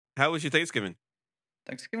How was your Thanksgiving?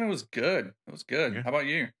 Thanksgiving was good. It was good. Yeah. How about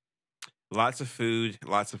you? Lots of food,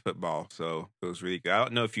 lots of football. So it was really good. I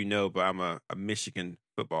don't know if you know, but I'm a Michigan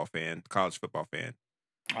football fan, college football fan.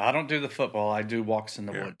 I don't do the football. I do walks in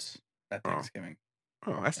the Yeah. woods at Oh, Thanksgiving.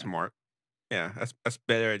 that's Yeah. smart. Yeah, that's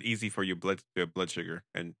better and easy for your blood sugar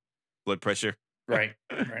and blood pressure. Right.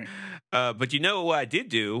 Right. But you know what I did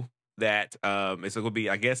do that it's going to be,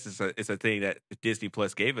 I guess it's a thing that Disney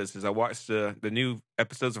Plus gave us, is I watched the new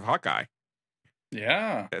episodes of Hawkeye.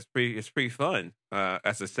 Yeah. It's pretty fun.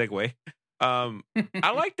 That's a segue.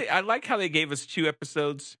 I like how they gave us 2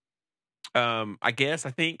 episodes. I guess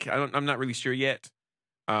I'm not really sure yet.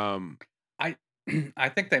 I I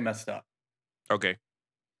think they messed up. Okay.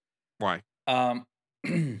 Why? Um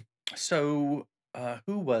so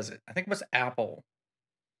who was it? I think it was Apple.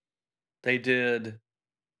 They did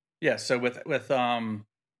so with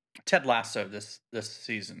Ted Lasso this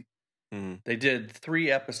season. Mhm. They did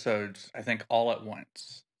 3 episodes, I think, all at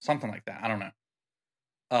once. Something like that. I don't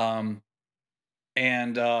know.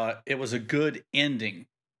 And it was a good ending.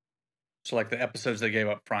 So like the episodes they gave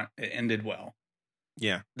up front, it ended well.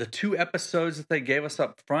 Yeah. The 2 episodes that they gave us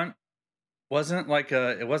up front it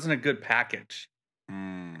wasn't a good package.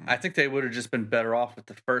 I think they would have just been better off with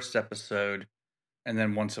the first episode and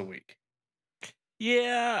then once a week.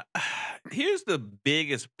 Yeah. Here's the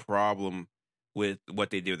biggest problem with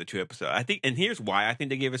what they did with the 2 episodes. And here's why I think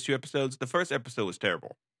they gave us 2 episodes. The first episode was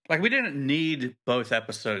terrible. Like we didn't need both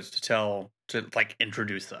episodes to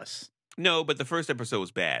introduce us. No, but the first episode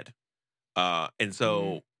was bad. And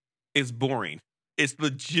so it's boring. It's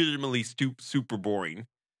legitimately super boring.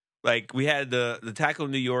 Like we had the Tackle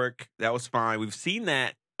New York, that was fine. We've seen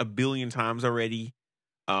that a billion times already.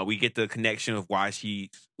 We get the connection of why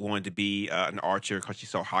she wanted to be an archer because she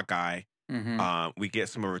saw Hawkeye. We get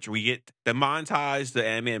some of her. We get the montage, the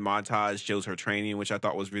animated montage shows her training, which I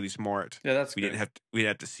thought was really smart. Yeah, that's we good. didn't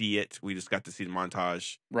have to see it. We just got to see the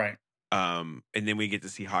montage. Right. And then we get to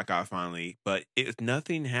see Hawkeye finally, but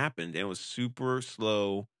nothing happened. It was super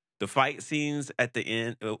slow. The fight scenes at the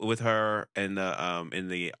end with her and the in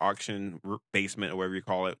the auction basement or whatever you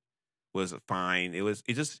call it was fine. It was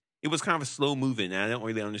kind of a slow moving, and I don't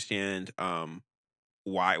really understand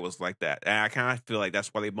why it was like that. And I kind of feel like that's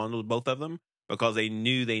why they bundled both of them, because they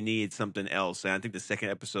knew they needed something else. And I think the second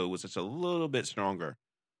episode was just a little bit stronger.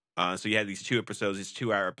 So you had these 2 episodes, these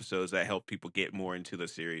 2-hour episodes that help people get more into the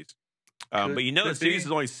series. But the series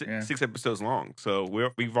is only 6 episodes long, so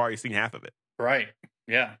we've already seen half of it. Right.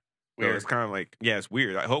 Yeah. Weird. So it's kind of like, it's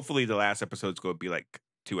weird. Hopefully the last episode's going to be like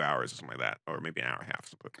 2 hours or something like that, or maybe an hour and a half.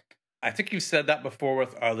 Something. I think you said that before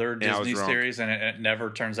with other Disney series, and it never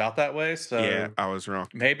turns out that way. So yeah, I was wrong.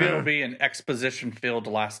 Maybe it'll be an exposition-filled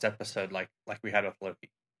last episode, like we had with Loki.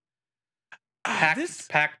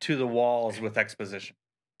 Packed to the walls with exposition.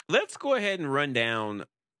 Let's go ahead and run down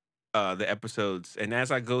the episodes, and as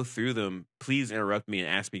I go through them, please interrupt me and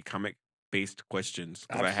ask me comic-based questions,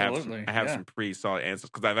 because I have some pretty solid answers,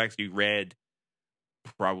 because I've actually read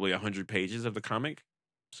probably 100 pages of the comic.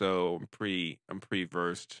 So I'm pretty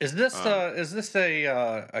versed. Is this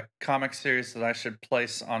a comic series that I should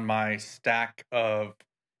place on my stack of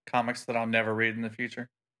comics that I'll never read in the future?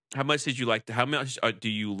 How much do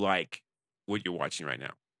you like what you're watching right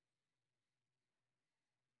now?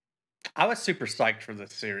 I was super psyched for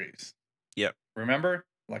this series. Yep. Remember?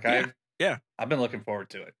 I've been looking forward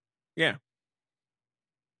to it. Yeah.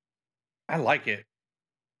 I like it.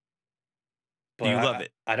 Do you love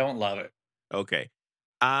it? I don't love it. Okay.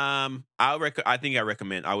 I think I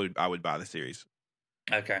recommend. I would buy the series.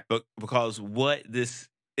 Okay. But because what this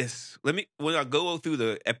is, when I go through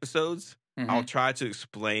the episodes, I'll try to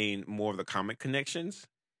explain more of the comic connections,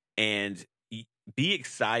 and be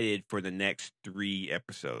excited for the next 3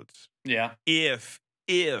 episodes. Yeah. If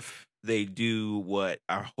they do what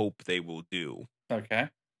I hope they will do. Okay.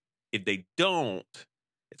 If they don't,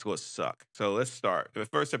 it's going to suck. So let's start. The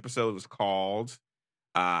first episode was called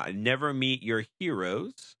Never Meet Your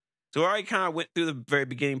Heroes. So I already kind of went through the very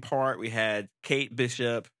beginning part. We had Kate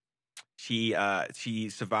Bishop. She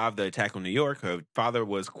survived the attack on New York. Her father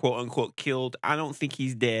was quote unquote killed. I don't think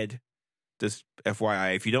he's dead. Just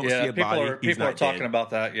FYI, if you don't see a body, people are talking dead. about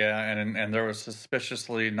that. Yeah, and there was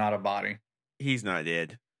suspiciously not a body. He's not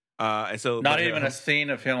dead. And so not even a scene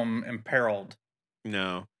of him imperiled.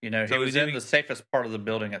 No, he was in the safest part of the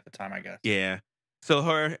building at the time, I guess. Yeah. So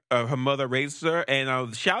her mother raises her,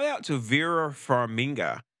 and shout out to Vera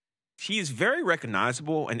Farmiga. She is very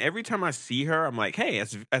recognizable, and every time I see her, I'm like, hey,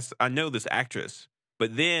 I know this actress.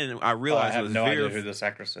 But then I realized I have no idea who this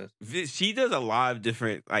actress is. She does a lot of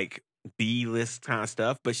different like B-list kind of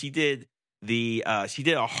stuff, but she did she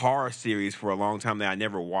did a horror series for a long time that I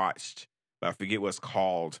never watched, but I forget what it's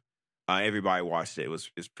called. Everybody watched it.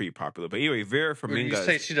 It's pretty popular. But anyway, Vera Farmiga. You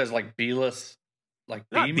say she does like B-list, like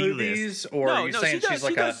B movies, or no, are you saying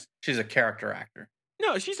she's a character actor?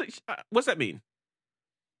 No, what's that mean?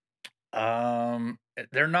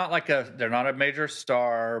 They're not a major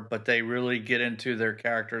star, but they really get into their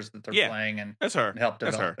characters that they're playing, and that's her. And help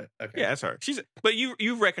develop it. Okay, yeah, that's her. But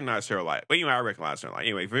you recognize her a lot. But anyway, I recognize her a lot.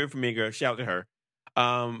 Anyway, Vera Farmiga, shout out to her.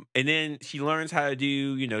 And then she learns how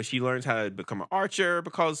to she learns how to become an archer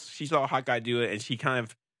because she saw a Hawkeye do it, and she kind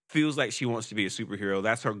of feels like she wants to be a superhero.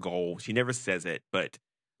 That's her goal. She never says it, but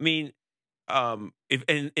I mean, if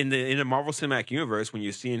in the Marvel Cinematic Universe, when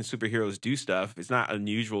you're seeing superheroes do stuff, it's not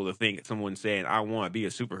unusual to think someone saying, "I want to be a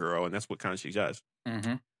superhero," and that's what kind of she does.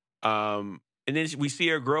 Mm-hmm. And then we see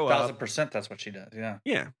her grow up. 1,000%, that's what she does. Yeah.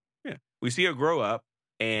 Yeah. We see her grow up,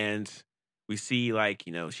 and we see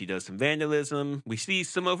she does some vandalism. We see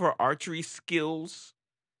some of her archery skills.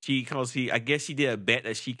 I guess she did a bet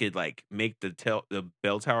that she could make the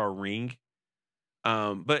bell tower ring.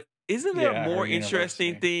 But isn't there more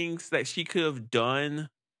interesting things that she could have done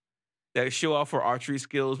that show off her archery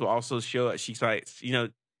skills, but also show that she's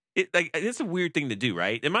it's a weird thing to do,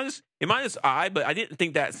 right? Am I just odd? But I didn't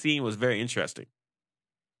think that scene was very interesting.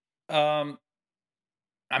 I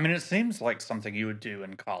mean, it seems like something you would do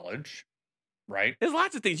in college, right? There's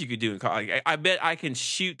lots of things you could do in college. I bet I can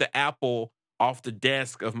shoot the apple off the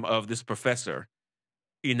desk of this professor,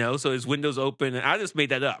 so his window's open, and I just made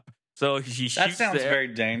that up. So she shoots. That sounds very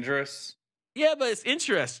dangerous. Yeah, but it's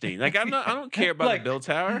interesting. I don't care about the bell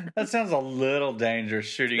tower. That sounds a little dangerous,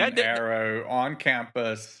 shooting an arrow on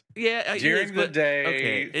campus. Yeah, during the day.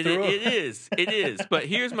 Okay, it is. But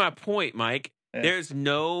here's my point, Mike. Yeah. There's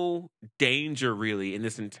no danger really in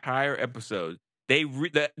this entire episode.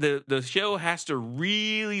 The show has to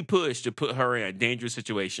really push to put her in a dangerous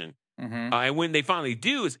situation. Mm-hmm. And when they finally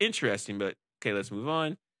do, it's interesting. But okay, let's move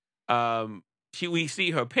on. We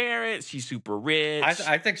see her parents. She's super rich.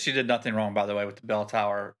 I think she did nothing wrong, by the way, with the bell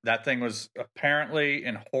tower. That thing was apparently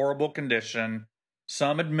in horrible condition.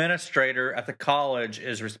 Some administrator at the college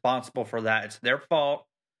is responsible for that. It's their fault.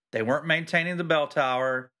 They weren't maintaining the bell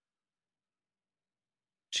tower.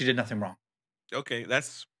 She did nothing wrong. Okay,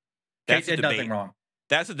 that's Kate did nothing wrong.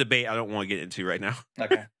 That's a debate I don't want to get into right now.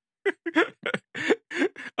 Okay.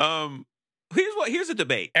 Here's a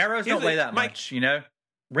debate. Arrows don't weigh that much,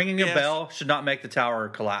 Ringing a bell should not make the tower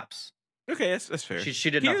collapse. Okay, that's fair. She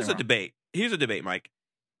did nothing wrong. Here's a debate, Mike.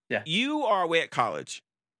 Yeah. You are away at college.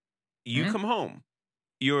 You come home.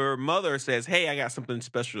 Your mother says, "Hey, I got something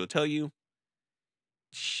special to tell you."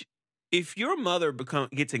 If your mother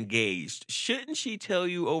gets engaged, shouldn't she tell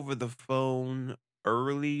you over the phone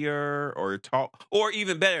earlier or talk? Or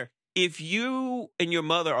even better, if you and your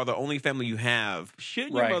mother are the only family you have,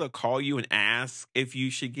 shouldn't your mother call you and ask if you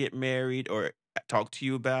should get married or talk to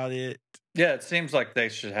you about it? Yeah, it seems like they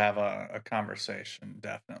should have a conversation,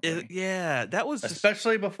 definitely. That was...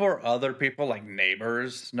 Especially before other people, like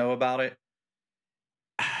neighbors, know about it.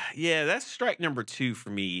 Yeah, that's strike number 2 for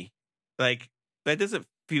me. That doesn't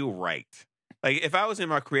feel right. If I was in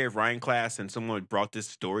my creative writing class and someone brought this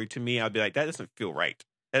story to me, I'd be like, that doesn't feel right.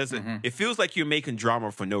 That doesn't. It feels like you're making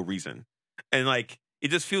drama for no reason, and it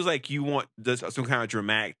just feels like you want some kind of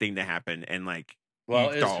dramatic thing to happen. And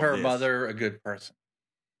well, is her mother a good person?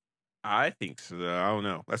 I think so. I don't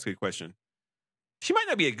know. That's a good question. She might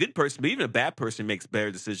not be a good person, but even a bad person makes better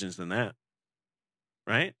decisions than that,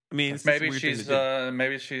 right? I mean, maybe she's a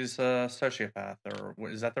sociopath, or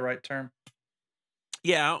is that the right term?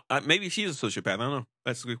 Yeah, maybe she's a sociopath. I don't know.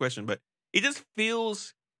 That's a good question, but it just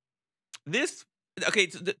feels this.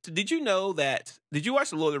 Okay, did you know that? Did you watch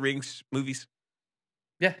the Lord of the Rings movies?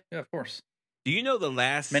 Yeah, of course. Do you know the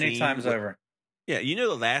last many times over? Yeah, you know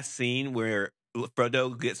the last scene where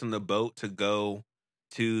Frodo gets on the boat to go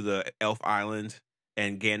to the Elf Island,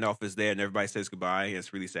 and Gandalf is there, and everybody says goodbye. And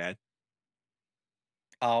it's really sad.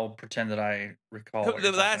 I'll pretend that I recall. In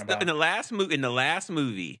the last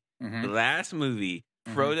movie.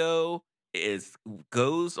 Frodo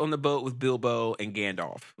goes on the boat with Bilbo and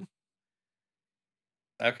Gandalf.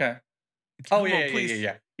 Okay. Oh yeah.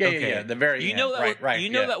 The very end.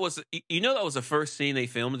 That was the first scene they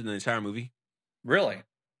filmed in the entire movie. Really?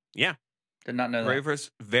 Yeah. Did not know that.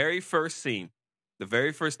 Very first scene, the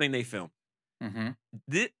very first thing they filmed. Mm-hmm.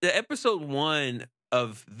 The episode 1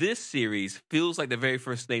 of this series feels like the very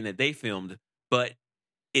first thing that they filmed, but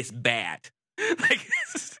it's bad.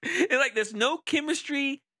 There's no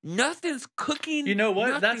chemistry. Nothing's cooking. You know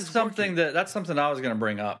what? That's something I was going to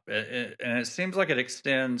bring up, and it seems like it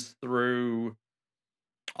extends through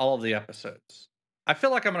all of the episodes. I feel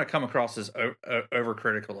like I'm going to come across as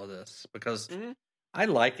overcritical of this because I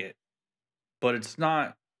like it, but it's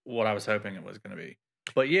not what I was hoping it was going to be.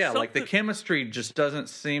 But yeah, like the chemistry just doesn't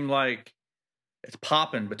seem like it's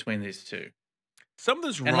popping between these two.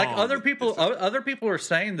 Something's wrong. And like other people are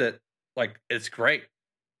saying that like it's great.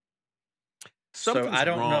 So I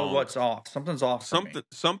don't know what's off. Something's off.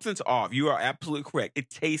 Something's off. You are absolutely correct. It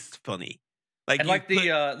tastes funny. And like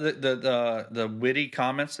the witty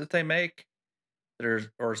comments that they make that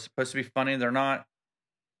are supposed to be funny, they're not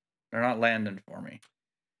landing for me.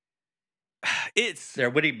 It's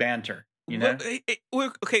their witty banter, you know. Let's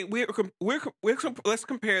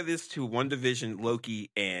compare this to WandaVision,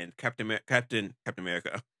 Loki, and Captain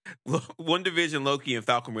America. WandaVision, Loki, and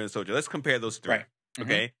Falcon Winter Soldier. Let's compare those three. Right.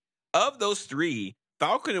 Okay. Of those three,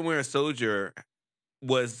 Falcon and Winter Soldier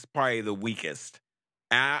was probably the weakest.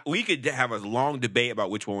 We could have a long debate about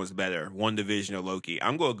which one was better, WandaVision or Loki.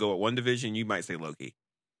 I'm going to go with WandaVision. You might say Loki.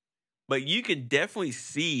 But you can definitely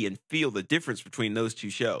see and feel the difference between those two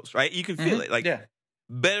shows, right? You can feel it. Like,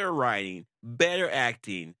 better writing, better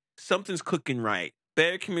acting, something's cooking right,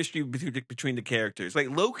 better chemistry between the characters. Like,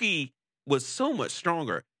 Loki was so much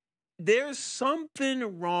stronger. There's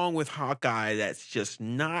something wrong with Hawkeye that's just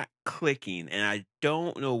not clicking, and I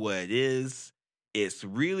don't know what it is. It's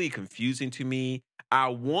really confusing to me. I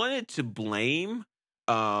wanted to blame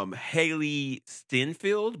Haley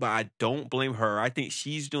Steinfeld, but I don't blame her. I think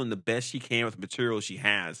she's doing the best she can with the material she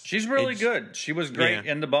has. She's really good. She was great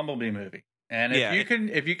in the Bumblebee movie. And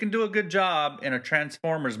if you can do a good job in a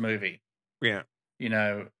Transformers movie, you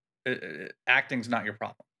know, acting's not your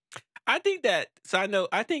problem. I think that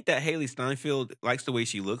Haley Steinfeld likes the way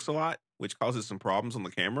she looks a lot, which causes some problems on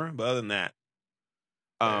the camera. But other than that,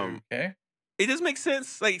 it does make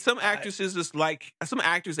sense. Like some actresses some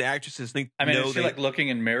actors and actresses think. I mean, is she like looking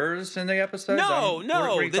in mirrors in the episodes? No,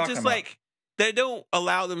 they're just like they don't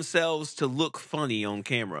allow themselves to look funny on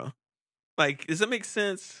camera. Like, does that make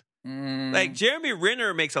sense? Like Jeremy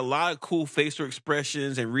Renner makes a lot of cool facial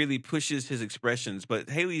expressions and really pushes his expressions,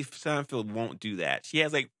 but Haley Steinfeld won't do that. She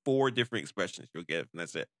has like 4 different expressions she'll give, and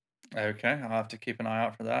that's it. Okay, I'll have to keep an eye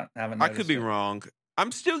out for that. I could be wrong.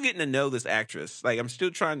 I'm still getting to know this actress. Like, I'm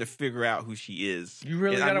still trying to figure out who she is. You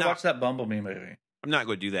really got to watch that Bumblebee movie. I'm not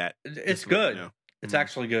going to do that. It's good. It's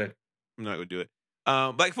actually good. I'm not going to do it.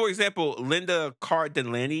 Like, for example, Linda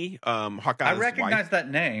Cardellini, Hawkeye's I recognize wife.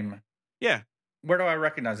 that name. Yeah. Where do I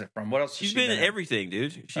recognize it from? What else? She's been in everything,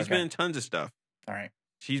 dude. She's been in tons of stuff. All right.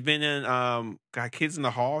 She's been in Kids in the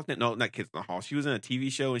Hall. No, not Kids in the Hall. She was in a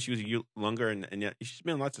TV show and she was younger, and yeah, she's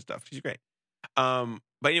been in lots of stuff. She's great.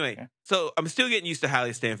 But anyway, so I'm still getting used to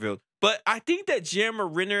Haley Steinfeld. But I think that Jeremy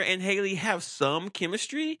Renner and Haley have some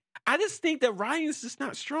chemistry. I just think that Ryan's just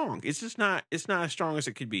not strong. It's just not. It's not as strong as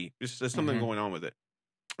it could be. There's something going on with it.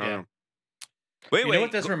 Yeah. You know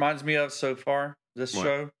what this reminds me of so far? This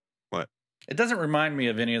show. What? It doesn't remind me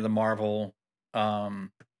of any of the Marvel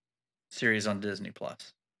series on Disney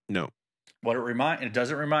Plus. No. It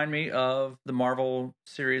doesn't remind me of the Marvel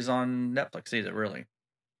series on Netflix either, really.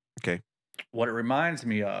 Okay. What it reminds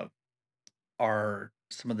me of are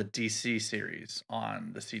some of the DC series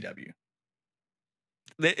on the CW.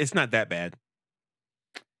 It's not that bad.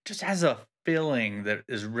 Just has a feeling that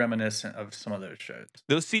is reminiscent of some of those shows.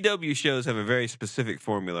 Those CW shows have a very specific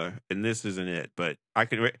formula, and this isn't it. But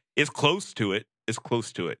it's close to it. It's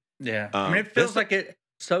close to it. Yeah, I mean, it feels like it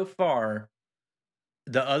so far.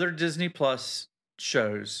 The other Disney Plus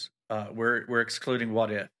shows, we're excluding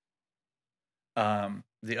What If.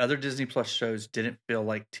 The other Disney Plus shows didn't feel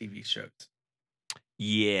like TV shows.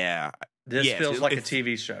 Yeah, this feels like a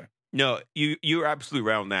TV show. No, you're absolutely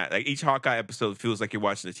right on that. Like each Hawkeye episode feels like you're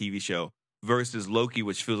watching a TV show versus Loki,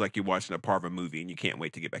 which feels like you're watching a part of a movie and you can't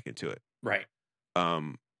wait to get back into it. Right.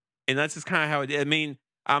 And that's just kind of how it is. I mean,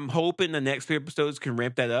 I'm hoping the next 3 episodes can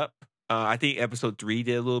ramp that up. I think episode 3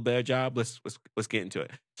 did a little better job. Let's get into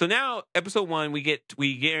it. So now, episode 1, we get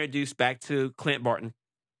introduced back to Clint Barton,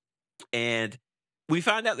 and we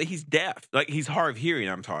find out that he's deaf. Like, he's hard of hearing.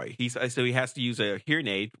 I'm sorry. So he has to use a hearing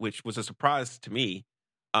aid, which was a surprise to me.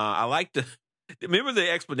 I like remember the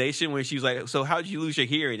explanation when she was like, "So how did you lose your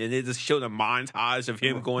hearing?" And it just showed a montage of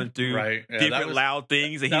him going through different loud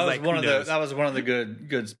things, and he's like, "Who knows?" That was one of the good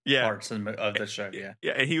parts of the show. Yeah,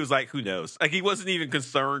 yeah, and he was like, "Who knows?" Like he wasn't even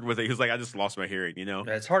concerned with it. He was like, "I just lost my hearing," you know.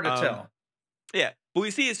 Yeah, it's hard to tell. Yeah, but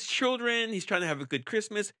we see his children. He's trying to have a good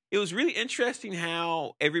Christmas. It was really interesting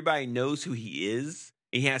how everybody knows who he is.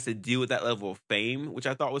 And he has to deal with that level of fame, which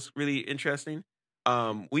I thought was really interesting.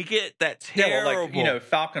 We get that terrible... Yeah, well, like,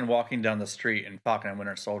 Falcon walking down the street and Falcon and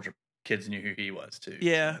Winter Soldier kids knew who he was too.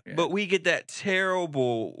 Yeah, So, yeah. but we get that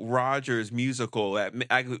terrible Rogers musical that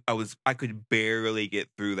I could barely get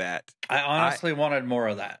through that. I honestly wanted more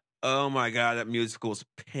of that. Oh my god, that musical's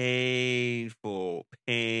painful,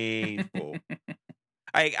 painful.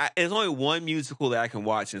 There's only one musical that I can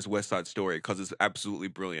watch, and it's West Side Story because it's absolutely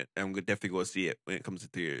brilliant. And I'm definitely going to see it when it comes to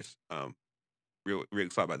theaters. Real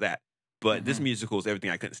excited about that. But this musical is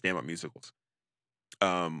everything I couldn't stand about musicals.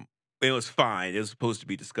 It was fine. It was supposed to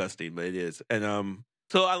be disgusting, but it is. And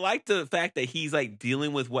so I like the fact that he's like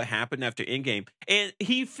dealing with what happened after Endgame, and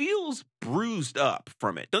he feels bruised up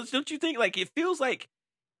from it. Don't you think? Like it feels like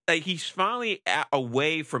he's finally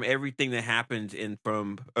away from everything that happened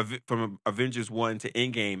from Avengers 1 to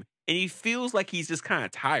Endgame, and he feels like he's just kind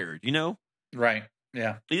of tired, you know? Right.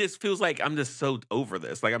 Yeah. He just feels like I'm just so over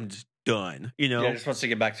this. Like I'm just done, you know? Yeah, he just wants to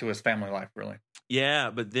get back to his family life, really. Yeah,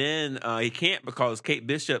 but then he can't because Kate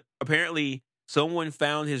Bishop, apparently someone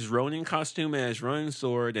found his Ronin costume and his Ronin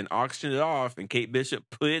sword and auctioned it off, and Kate Bishop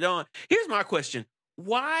put it on. Here's my question.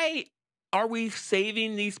 Why are we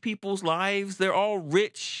saving these people's lives? They're all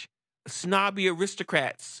rich, snobby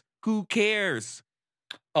aristocrats. Who cares?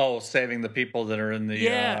 Oh, saving the people that are in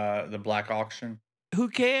the black auction. Who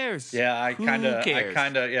cares? Yeah,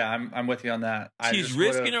 I'm with you on that. She's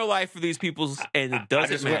risking her life for these people, and it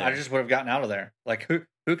doesn't matter. I just would have gotten out of there. Like,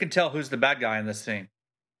 who can tell who's the bad guy in this scene?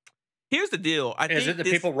 Here's the deal. Is it the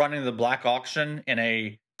people running the black auction in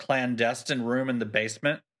a clandestine room in the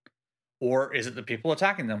basement? Or is it the people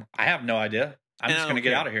attacking them? I have no idea. I'm just going to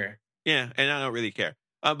get out of here. Yeah, and I don't really care.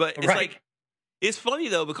 But it's like, it's funny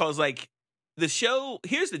though, because like the show,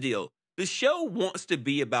 here's the deal. The show wants to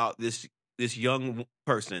be about this young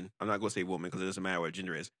person. I'm not going to say woman because it doesn't matter what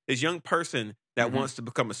gender is. This young person that wants to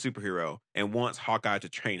become a superhero and wants Hawkeye to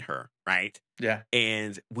train her, right? Yeah.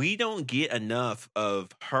 And we don't get enough of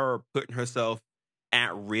her putting herself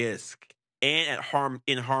at risk and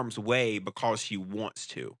in harm's way because she wants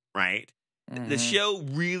to, right? The show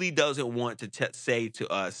really doesn't want to say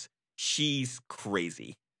to us she's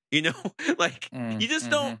crazy. You know, like you just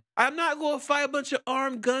don't. I'm not going to fight a bunch of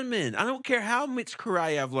armed gunmen. I don't care how much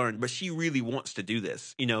karate I've learned, but she really wants to do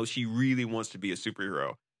this. You know, she really wants to be a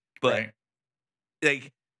superhero. But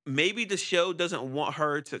like maybe the show doesn't want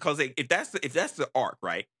her to, because like, if that's the arc,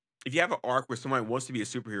 right? If you have an arc where somebody wants to be a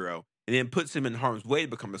superhero and then puts him in harm's way to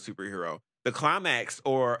become a superhero, the climax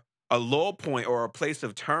or a low point or a place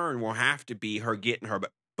of turn will have to be her getting her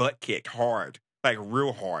butt kicked hard, like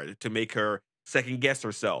real hard, to make her second guess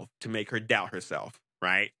herself, to make her doubt herself,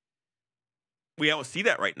 right? We don't see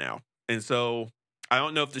that right now. And so I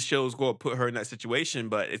don't know if the show's going to put her in that situation,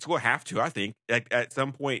 but it's going to have to, I think. Like at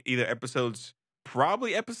some point,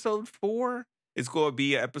 probably episode 4, it's going to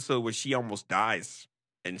be an episode where she almost dies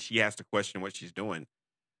and she has to question what she's doing.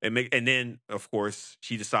 And then, of course,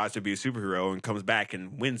 she decides to be a superhero and comes back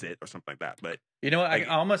and wins it or something like that. But you know what? I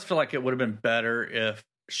almost feel like it would have been better if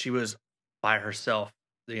she was by herself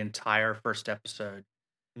the entire first episode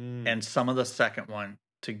and some of the second one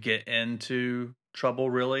to get into trouble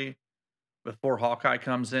really before Hawkeye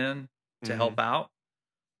comes in to help out.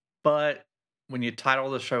 But when you title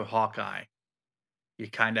the show Hawkeye, you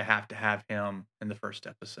kind of have to have him in the first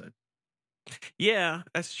episode. Yeah,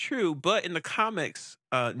 that's true. But in the comics,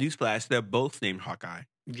 newsflash, they're both named Hawkeye.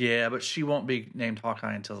 Yeah, but she won't be named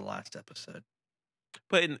Hawkeye until the last episode.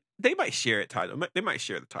 But they might share They might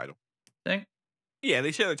share the title. Think? Yeah,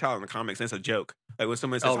 they share the title in the comics. And it's a joke. Like when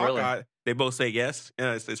somebody says Hawkeye, really? They both say yes.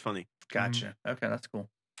 Yeah, it's funny. Gotcha. Okay, that's cool.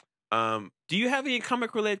 Do you have any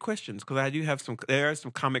comic related questions? Because I do have some. There are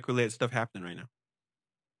some comic related stuff happening right now.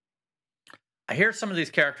 I hear some of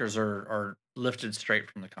these characters are lifted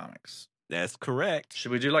straight from the comics. That's correct.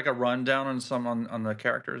 Should we do like a rundown on the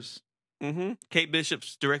characters? Kate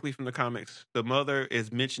Bishop's directly from the comics. The mother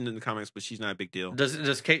is mentioned in the comics, but she's not a big deal.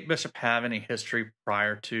 Does Kate Bishop have any history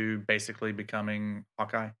prior to basically becoming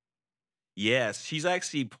Hawkeye? Yes, she's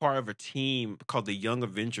actually part of a team called the Young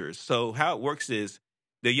Avengers. So how it works is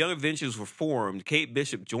the Young Avengers were formed. Kate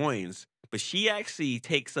Bishop joins, but she actually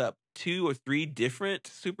takes up 2 or 3 different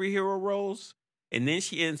superhero roles. And then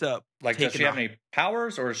she ends up does she have any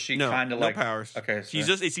powers, or is she kind of like no powers? Okay, so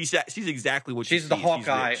she's exactly what she's the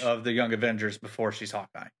Hawkeye of the Young Avengers before she's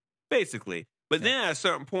Hawkeye, basically. But then at a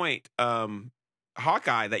certain point,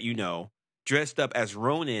 Hawkeye that dressed up as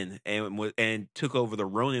Ronin and took over the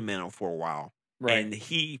Ronin mantle for a while. Right. And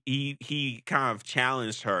he kind of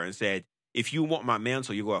challenged her and said, "If you want my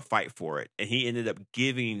mantle, you're going to fight for it." And he ended up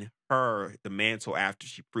giving her the mantle after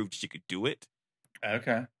she proved she could do it.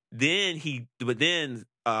 Okay. Then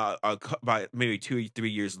by maybe 2 or 3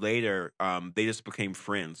 years later, they just became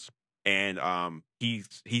friends. and she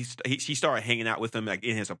started hanging out with him like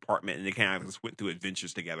in his apartment, and they kind of just went through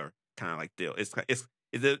adventures together, kind of like deal. It's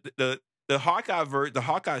the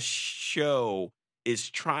Hawkeye show is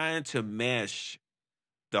trying to mesh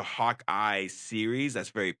the Hawkeye series that's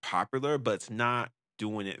very popular, but it's not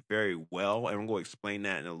doing it very well. And I'm going to explain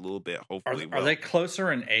that in a little bit. Hopefully, are they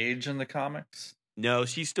closer in age in the comics? No,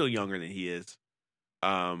 she's still younger than he is.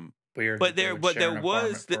 Weird. But there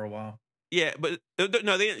was for a while. Yeah, but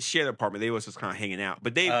no, they didn't share the apartment. They was just kind of hanging out.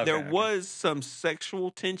 But there was some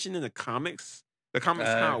sexual tension in the comics. The comics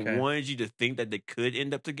kind of wanted you to think that they could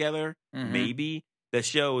end up together. Mm-hmm. Maybe the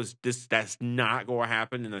show is that's not going to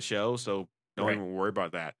happen in the show. So don't even worry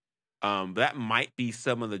about that. That might be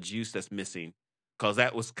some of the juice that's missing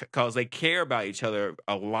because they care about each other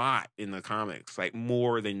a lot in the comics, like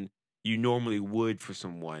more than you normally would for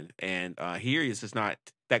someone. And here it's just not,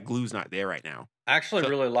 that glue's not there right now. I actually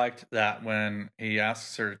really liked that when he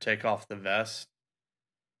asks her to take off the vest.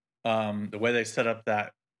 The way they set up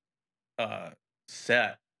that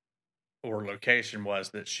set or location was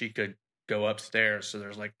that she could go upstairs, so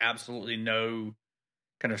there's like absolutely no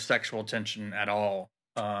kind of sexual tension at all.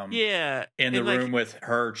 In the room with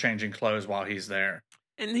her changing clothes while he's there.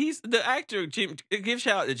 And he's the actor. Give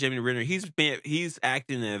shout out to Jeremy Renner. He's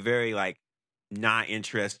acting in a very like not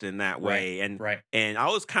interested in that way, and I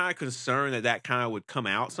was kind of concerned that kind of would come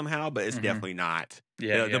out somehow, but it's definitely not.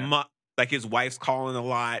 The like his wife's calling a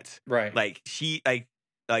lot, right? Like she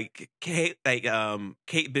like Kate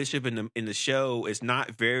Bishop in the show is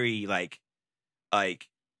not very like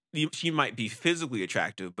she might be physically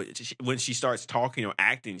attractive, but when she starts talking or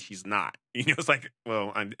acting, she's not. You know, it's like,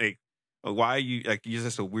 well, I'm like, why are you like? You're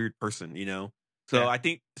just a weird person, you know. So I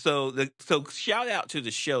think so. So shout out to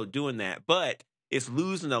the show doing that, but it's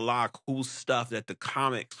losing a lot of cool stuff that the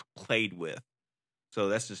comics played with. So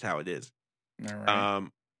that's just how it is. All right.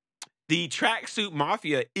 The Tracksuit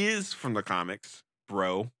Mafia is from the comics,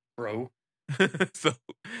 bro. So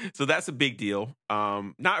that's a big deal.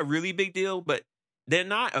 Not a really big deal, but they're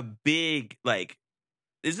not a big like.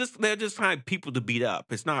 They're just kind of people to beat up.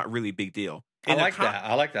 It's not really a big deal. I like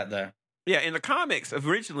that though. Yeah, in the comics,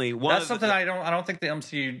 originally, that's something I don't think the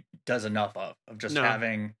MCU does enough of just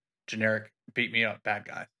having generic beat me up bad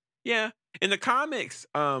guys. Yeah, in the comics,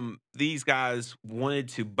 these guys wanted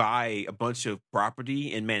to buy a bunch of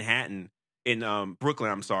property in Manhattan, in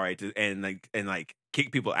Brooklyn. I'm sorry, and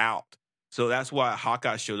kick people out. So that's why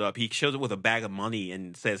Hawkeye showed up. He shows up with a bag of money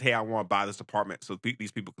and says, "Hey, I want to buy this apartment so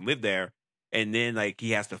these people can live there." And then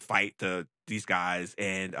he has to fight these guys,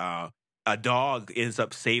 and a dog ends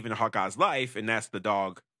up saving Hawkeye's life, and that's the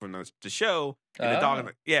dog from the show. And the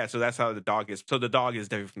dog, so that's how the dog is. So the dog is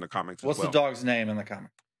different from the comics. What's the dog's name in the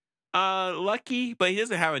comic? Lucky, but he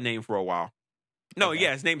doesn't have a name for a while. No,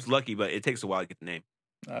 his name's Lucky, but it takes a while to get the name.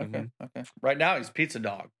 Okay. Right now he's Pizza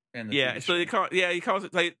Dog. So he calls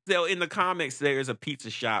it like in the comics. There's a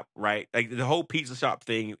pizza shop, right? Like the whole pizza shop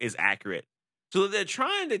thing is accurate. So they're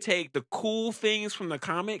trying to take the cool things from the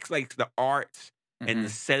comics, like the art and the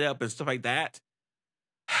setup and stuff like that.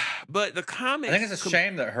 But the comics, I think it's a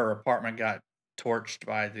shame that her apartment got torched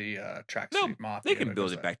by the Tracksuit Mafia. They can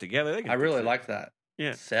build it back together. I really like that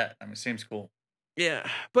set. I mean, it seems cool. Yeah,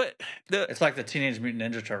 but it's like the Teenage Mutant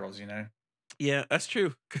Ninja Turtles, you know? Yeah, that's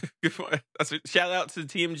true. Shout out to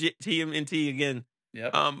TMNT again.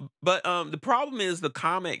 Yep. But the problem is the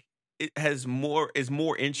comic is more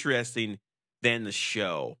interesting than the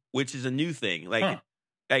show, which is a new thing. Like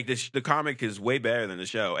the comic is way better than the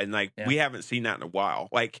show, and we haven't seen that in a while.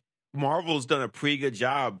 Like Marvel's done a pretty good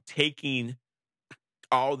job taking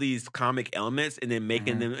all these comic elements and then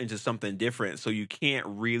making them into something different, so you can't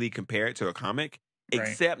really compare it to a comic. Right.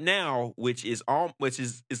 Except now, which is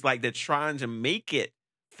like they're trying to make it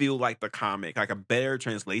feel like the comic, like a better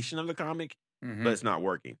translation of the comic, but it's not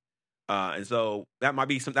working. And so that might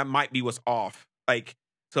be what's off. Like,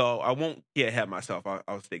 so I won't get ahead of myself.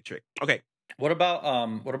 I'll stay trick. Okay. What about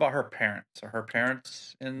her parents? Are her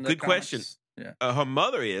parents in the Good comics? question. Yeah. Her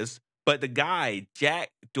mother is, but the guy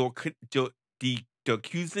Jack Dorkuzin,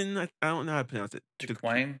 I don't know how to pronounce it.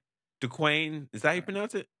 Duquesne. Is that how you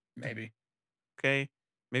pronounce it? Maybe. Okay,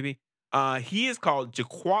 maybe. He is called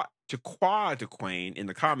Jaqua Duquesne in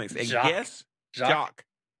the comics. And Jock.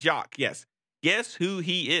 Yes. Guess who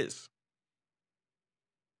he is?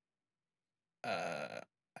 I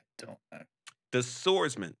don't know. The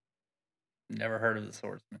Swordsman. Never heard of the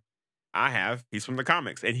Swordsman. I have. He's from the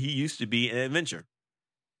comics, and he used to be an adventurer.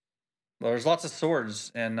 Well, there's lots of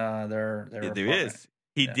swords in their there is.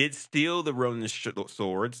 He did steal the Ronin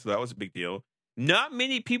sword, so that was a big deal. Not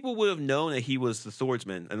many people would have known that he was the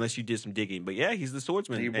swordsman unless you did some digging. But yeah, he's the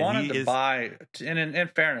swordsman. He and wanted he to buy, and in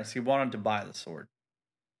fairness, he wanted to buy the sword.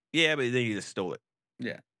 Yeah, but then he just stole it.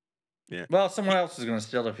 Yeah. Yeah. Well, someone else is going to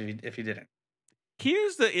steal it if he didn't.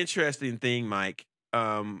 Here's the interesting thing, Mike.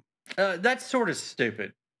 That's sort of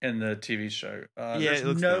stupid in the TV show. Yeah, there's it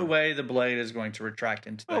looks no dumb. way the blade is going to retract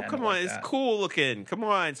into the Oh, handle come on. like It's that. cool looking. Come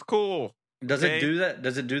on. It's cool. Does okay? it do that?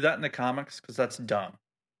 Does it do that in the comics? Because that's dumb.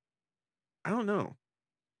 I don't know.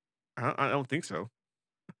 I don't think so.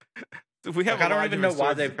 We have Like, I don't even know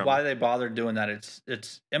why they bothered doing that.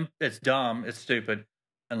 It's dumb. It's stupid.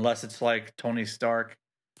 Unless it's like Tony Stark,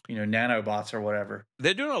 nanobots or whatever.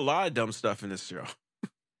 They're doing a lot of dumb stuff in this show.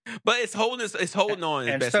 But it's holding on.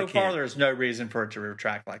 And best so it far, can. there's no reason for it to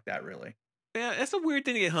retract like that, really. Yeah, that's a weird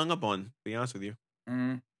thing to get hung up on, to be honest with you.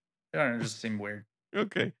 It just seemed weird.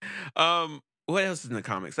 Okay. What else is in the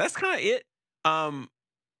comics? That's kind of it.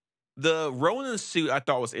 The Ronin suit I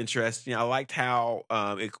thought was interesting. I liked how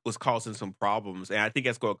it was causing some problems, and I think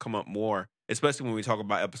that's going to come up more, especially when we talk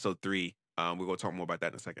about episode 3. We're going to talk more about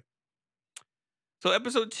that in a second. So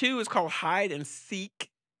episode 2 is called Hide and Seek.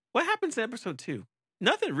 What happens in episode 2?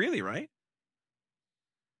 Nothing really, right?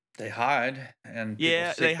 They hide and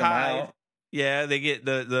Yeah, people seek they them hide. out. Yeah, they get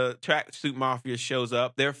the tracksuit mafia shows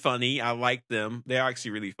up. They're funny. I like them. They're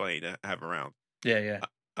actually really funny to have around. Yeah.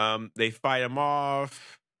 They fight them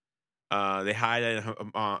off. They hide in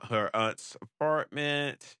her aunt's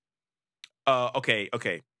apartment.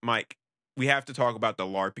 Okay, Mike. We have to talk about the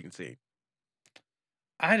LARPing scene.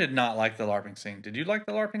 I did not like the LARPing scene. Did you like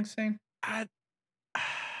the LARPing scene?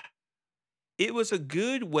 It was a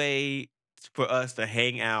good way for us to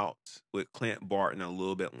hang out with Clint Barton a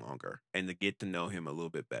little bit longer and to get to know him a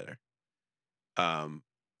little bit better.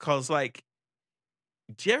 Cause like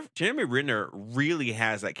Jeremy Renner really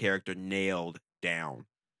has that character nailed down.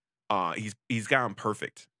 He's got him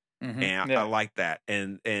perfect, and I like that.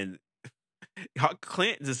 And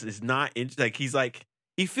Clint just is not he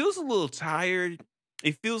feels a little tired.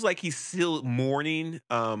 It feels like he's still mourning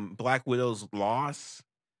Black Widow's loss.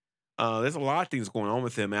 There's a lot of things going on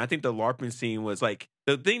with him, and I think the LARPing scene was like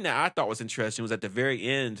the thing that I thought was interesting was at the very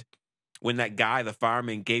end when that guy, the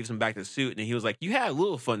fireman, gave him back the suit, and he was like, "You had a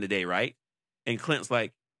little fun today, right?" And Clint's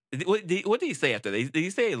like, "What did he say after that? Did he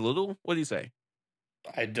say a little? What did he say?"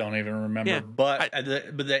 I don't even remember. Yeah, but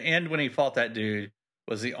the end when he fought that dude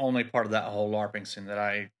was the only part of that whole LARPing scene that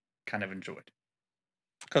I kind of enjoyed.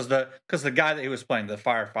 Because the guy that he was playing, the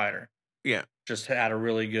firefighter, just had a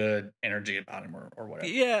really good energy about him or whatever.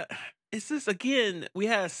 Yeah, it's just again we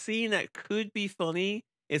had a scene that could be funny.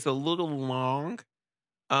 It's a little long.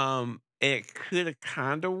 It could have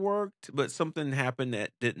kind of worked, but something happened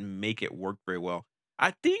that didn't make it work very well.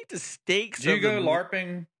 I think the stakes. Do you go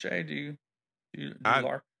LARPing, Jay? Do you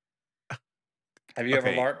LARP? Have you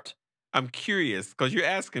ever LARPed? I'm curious because you're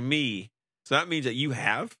asking me, so that means that you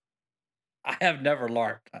have. I have never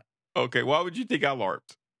LARPed. Okay, why would you think I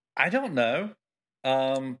LARPed? I don't know.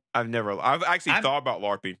 I've actually thought about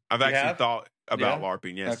LARPing. I've actually thought about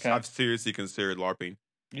LARPing. Yes, okay. I've seriously considered LARPing.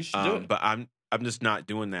 You should do it, but I'm just not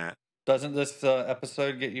doing that. Doesn't this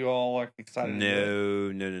episode get you all excited?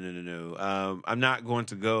 No. I'm not going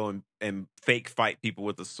to go and fake fight people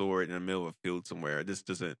with a sword in the middle of a field somewhere. This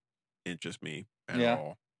doesn't interest me at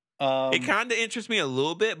all. It kind of interests me a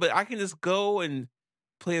little bit, but I can just go and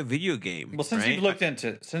play a video game. Well, since you've looked into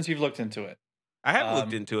it, I haven't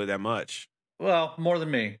looked into it that much. Well, more than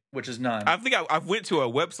me, which is none. I think I've went to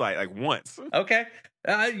a website like once. Okay,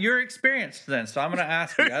 you're experienced then, so I'm going to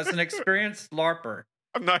ask you, as an experienced LARPer.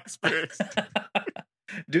 I'm not experienced.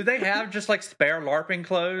 Do they have just like spare LARPing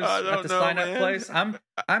clothes at the sign-up place?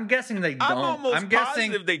 I'm guessing they don't. I'm guessing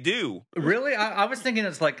positive they do. Really? I was thinking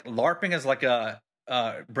it's like LARPing is like a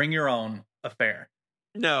bring your own affair.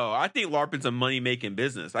 No, I think LARPing's a money-making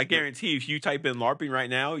business. I guarantee if you type in LARPing right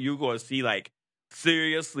now, you're going to see like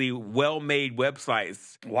seriously well-made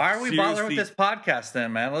websites. Why are we bothering with this podcast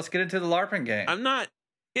then, man? Let's get into the LARPing game. I'm not.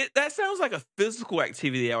 That sounds like a physical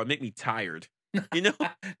activity that would make me tired. You know?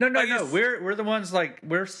 No. We're the ones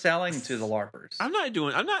we're selling to the LARPers. I'm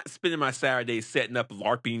not spending my Saturdays setting up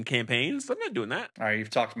LARPing campaigns. I'm not doing that. All right, you've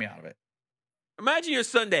talked me out of it. Imagine your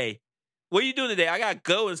Sunday. What are you doing today? I gotta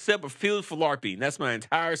go and set up a field for LARPing. That's my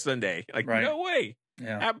entire Sunday. Like, no way.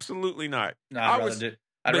 Yeah. Absolutely not. No, I'd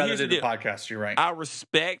rather do the podcast. You're right. I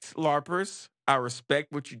respect LARPers. I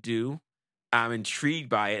respect what you do. I'm intrigued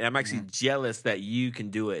by it. And I'm actually jealous that you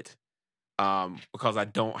can do it. Because I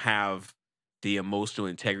don't have the emotional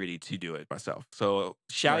integrity to do it myself. So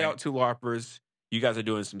shout out to LARPers. You guys are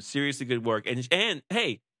doing some seriously good work. And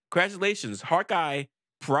hey, congratulations. Hawkeye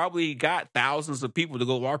probably got thousands of people to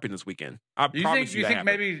go LARPing this weekend. I promise you.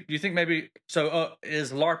 You think maybe? So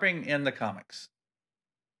is LARPing in the comics?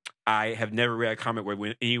 I have never read a comic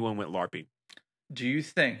where anyone went LARPing. Do you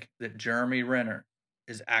think that Jeremy Renner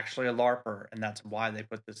is actually a LARPer, and that's why they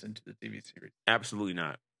put this into the TV series? Absolutely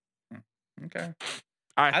not. Okay.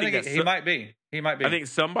 I think he might be. He might be. I think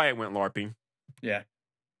somebody went LARPing. Yeah.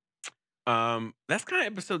 That's kind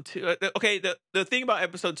of episode 2. Okay, the thing about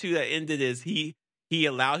episode 2 that ended is he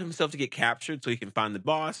allowed himself to get captured so he can find the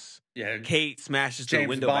boss. Yeah. Kate smashes through a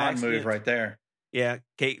window Bond by accident. move right there. Yeah,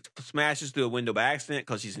 Kate smashes through a window by accident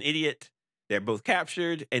because she's an idiot. They're both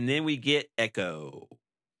captured, and then we get Echo.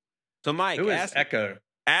 So, Mike, who is Echo?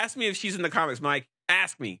 Ask me if she's in the comics, Mike.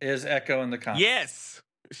 Ask me. Is Echo in the comics? Yes,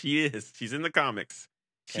 she is. She's in the comics.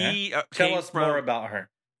 Tell us more about her.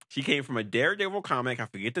 She came from a Daredevil comic. I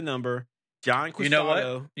forget the number. John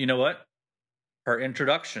Quesada. You know what? Her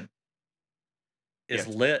introduction is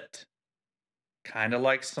lit. Kind of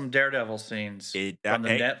like some Daredevil scenes from the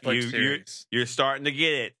Netflix series. You're starting to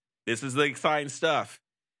get it. This is the exciting stuff.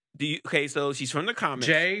 So she's from the comics.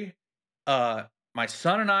 Jay, my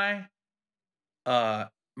son and I,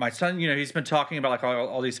 my son, he's been talking about like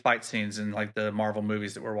all these fight scenes in like the Marvel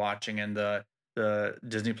movies that we're watching and the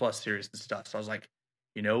Disney Plus series and stuff. So I was like,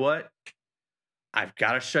 you know what? I've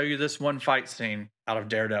got to show you this one fight scene out of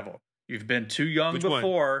Daredevil. You've been too young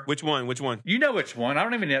before. Which one? You know which one. I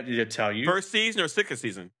don't even need to tell you. First season or second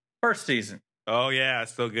season? First season. Oh, yeah.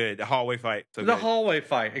 So good. The hallway fight. Hallway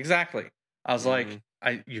fight. Exactly. I was like,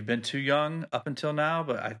 you've been too young up until now,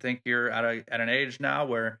 but I think you're at an age now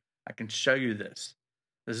where I can show you this.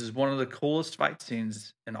 This is one of the coolest fight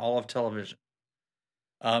scenes in all of television.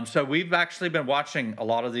 So we've actually been watching a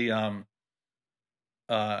lot of the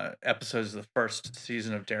episodes of the first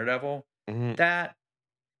season of Daredevil. Mm-hmm. That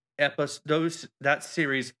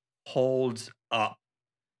series holds up.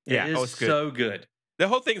 Yeah, it is so good. The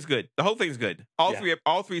whole thing's good.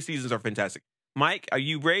 All three seasons are fantastic. Mike, are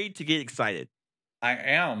you ready to get excited? I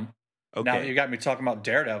am. Okay. Now that you got me talking about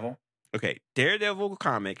Daredevil. Okay, Daredevil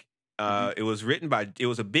comic. It was written by. It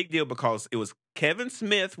was a big deal because it was Kevin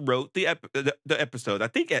Smith wrote the episode. I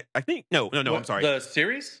think. No. I'm sorry. The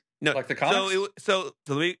series. No, like the comics.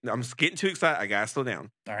 I'm getting too excited. I gotta slow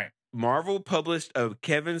down. All right. Marvel published a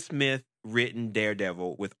Kevin Smith written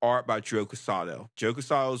Daredevil with art by Joe Quesada. Joe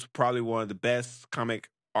Quesada is probably one of the best comic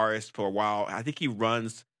artists for a while. I think he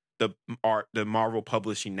runs the Marvel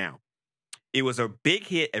publishing now. It was a big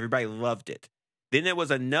hit. Everybody loved it. Then there was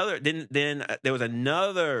another. There was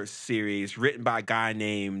another series written by a guy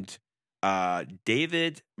named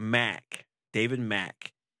David Mack.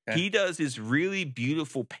 Okay. He does this really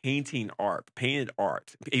beautiful painted art.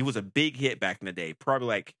 He was a big hit back in the day.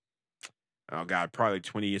 Probably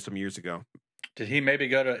 20 some years ago. Did he maybe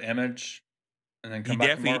go to Image and then come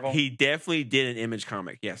back to Marvel? He definitely did an Image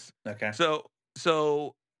comic. Yes. Okay.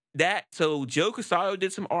 So Joe Quesada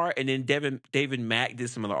did some art, and then David Mack did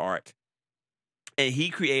some of the art, and he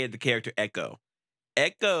created the character Echo.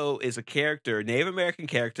 Echo is a character, Native American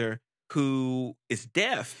character, who is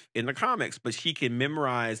deaf in the comics, but she can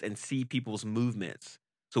memorize and see people's movements.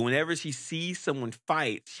 So whenever she sees someone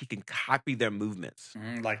fight, she can copy their movements.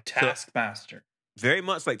 Like Taskmaster. Very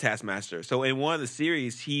much like Taskmaster. So in one of the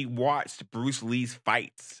series, he watched Bruce Lee's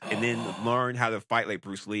fights and then learned how to fight like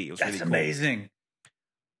Bruce Lee. It was That's really amazing.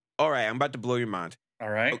 All right, I'm about to blow your mind. All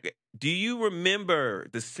right. Okay. Do you remember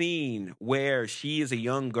the scene where she is a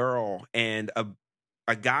young girl and a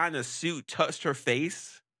guy in a suit touched her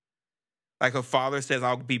face? Like her father says,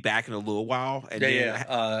 "I'll be back in a little while." And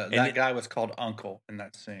that guy was called Uncle in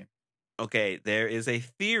that scene. Okay, there is a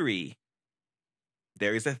theory.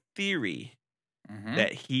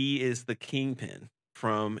 That he is the Kingpin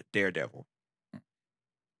from Daredevil.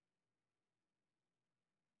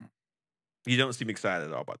 You don't seem excited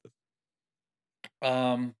at all about this.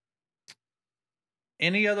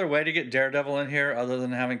 Any other way to get Daredevil in here other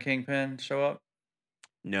than having Kingpin show up?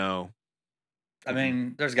 No. I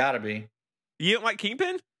mean, there's got to be. You don't like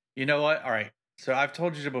Kingpin? You know what? All right. So I've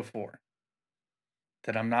told you before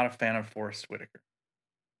that I'm not a fan of Forrest Whitaker.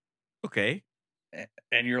 Okay.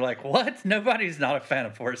 And you're like, what? Nobody's not a fan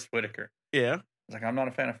of Forrest Whitaker. Yeah. It's like, I'm not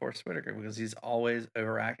a fan of Forrest Whitaker because he's always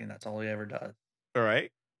overacting. That's all he ever does. All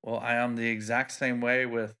right. Well, I am the exact same way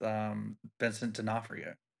with Vincent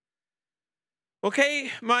D'Onofrio.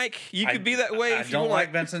 Okay, Mike, you could be that way if you want. I don't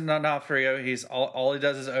like Vincent D'Onofrio. He's all he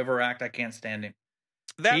does is overact. I can't stand him.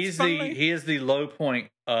 That's fine. He is the low point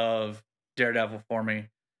of Daredevil for me.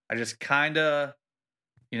 I just kind of,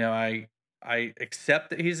 I accept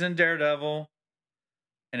that he's in Daredevil,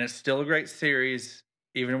 and it's still a great series,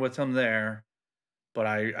 even with him there. But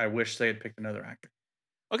I wish they had picked another actor.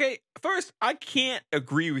 Okay, first, I can't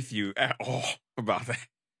agree with you at all about that.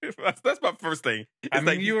 That's my first thing. I It's mean,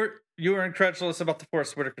 like you were incredulous about the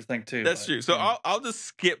Forrest Whitaker thing too. that's but, true. So you know. I'll just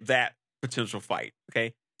skip that potential fight.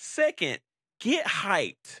 Okay. Second, get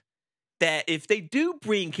hyped that if they do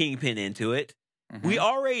bring Kingpin into it, we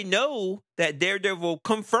already know that Daredevil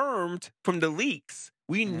confirmed from the leaks.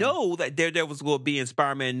 We know that Daredevil's going to be in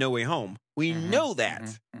Spider-Man No Way Home. We know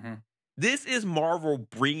that. This is Marvel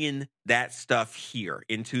bringing that stuff here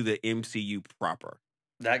into the MCU proper.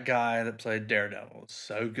 That guy that played Daredevil is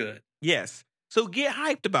so good. Yes. So get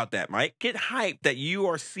hyped about that, Mike. Get hyped that you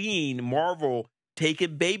are seeing Marvel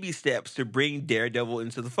taking baby steps to bring Daredevil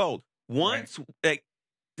into the fold. Once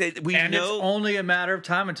we and know, it's only a matter of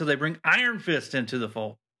time until they bring Iron Fist into the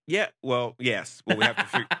fold. Yeah, well, yes. Well, we have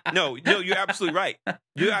to No, you're absolutely right.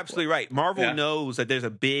 You're absolutely right. Marvel knows that there's a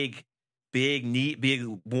big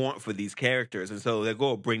want for these characters, and so they're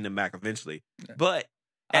going to bring them back eventually. But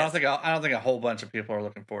I don't think a whole bunch of people are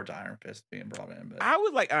looking forward to Iron Fist being brought in. But I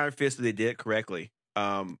would like Iron Fist if they did it correctly.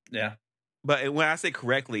 Yeah. But when I say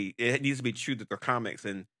correctly, it needs to be true to the comics,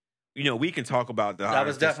 and we can talk about the. That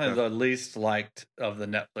was definitely the least liked of the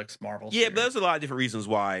Netflix Marvel. Yeah, but there's a lot of different reasons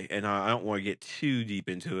why, and I don't want to get too deep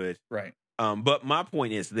into it. Right. But my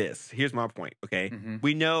point is this. Here's my point. Okay,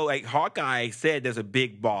 we know like Hawkeye said there's a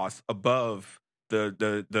big boss above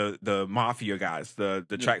the mafia guys, the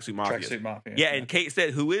tracksuit mafia. Tracksuit mafia. Yeah, and Kate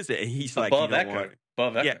said, "Who is it?" And he's like, above "You don't Echo. want it."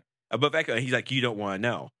 Above Echo. Yeah, above Echo. And he's like, "You don't want to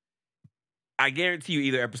know." I guarantee you,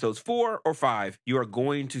 either episodes 4 or 5, you are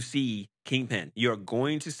going to see Kingpin. You are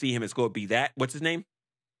going to see him. It's going to be that. What's his name?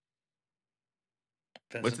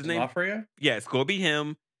 What's his name? D'Onofrio? Yeah, it's going to be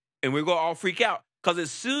him, and we're going to all freak out because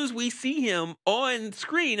as soon as we see him on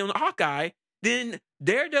screen on Hawkeye, then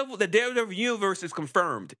the Daredevil universe is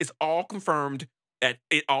confirmed. It's all confirmed that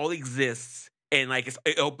it all exists, and like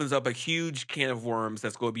it opens up a huge can of worms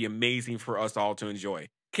that's going to be amazing for us all to enjoy.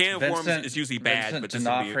 Can of worms is usually bad, Vincent but this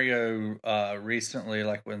D'Onofrio recently,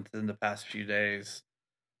 like within the past few days,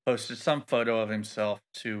 posted some photo of himself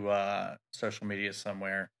to social media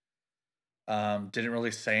somewhere. Didn't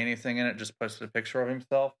really say anything in it, just posted a picture of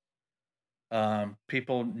himself.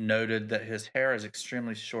 People noted that his hair is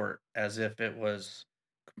extremely short, as if it was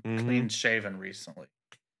clean shaven recently.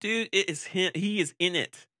 Dude, it is him. He is in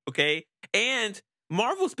it, okay? And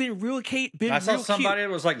Marvel's been really I saw somebody that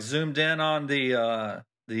was like zoomed in on the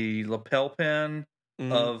lapel pin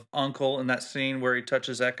of Uncle in that scene where he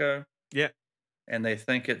touches Echo. Yeah. And they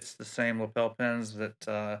think it's the same lapel pins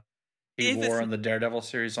that he wore in the Daredevil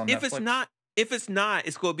series on Netflix. If it's not,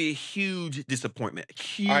 it's going to be a huge disappointment.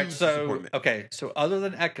 Huge disappointment. Okay, so other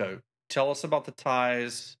than Echo, tell us about the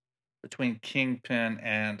ties between Kingpin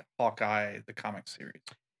and Hawkeye, the comic series.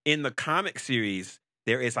 In the comic series,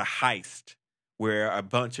 there is a heist where a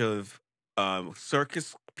bunch of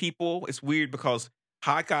circus people. It's weird because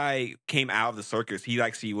Hawkeye came out of the circus. He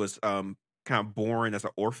actually was kind of born as an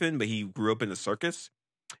orphan, but he grew up in the circus.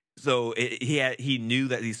 So he knew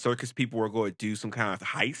that these circus people were going to do some kind of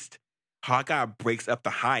heist. Hawkeye breaks up the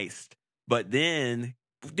heist, but then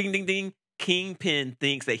ding ding ding, Kingpin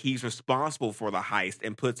thinks that he's responsible for the heist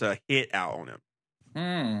and puts a hit out on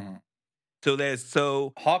him.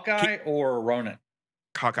 So Hawkeye or Ronin?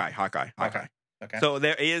 Hawkeye. Okay. So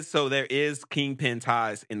there is Kingpin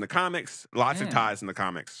ties in the comics, lots of ties in the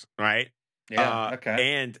comics, right? Yeah.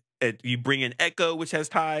 Okay. And you bring in Echo, which has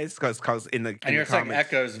ties, because in the and you're saying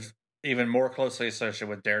Echo's even more closely associated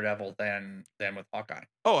with Daredevil than with Hawkeye.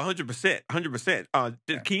 Oh,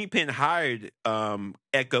 100%. Kingpin hired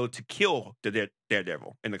Echo to kill the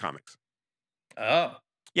Daredevil in the comics. Oh.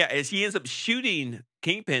 Yeah, as he ends up shooting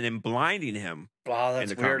Kingpin and blinding him. Wow,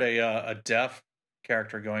 that's weird. A deaf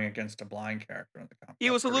character going against a blind character in the comics. It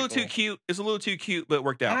was a little too cute. It's a little too cute, but it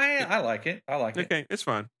worked out. I like it. Okay, it's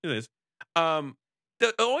fine. It is.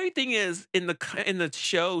 The only thing is in the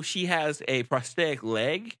show she has a prosthetic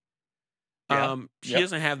leg. She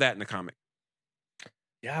doesn't have that in the comic.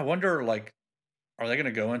 Yeah, I wonder, like, are they going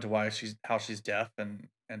to go into how she's deaf and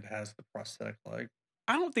has the prosthetic leg?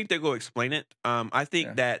 I don't think they're going to explain it. I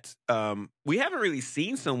think that we haven't really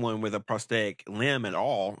seen someone with a prosthetic limb at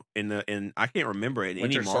all in I can't remember it.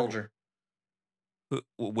 Winter Soldier.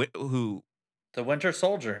 Who? The Winter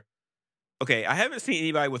Soldier. Okay, I haven't seen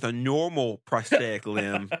anybody with a normal prosthetic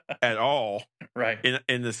limb at all, right?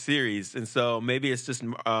 In the series, and so maybe it's just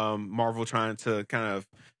Marvel trying to kind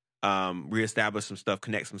of reestablish some stuff,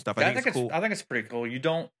 connect some stuff. I think it's cool. I think it's pretty cool. You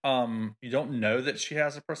don't know that she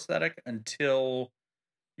has a prosthetic until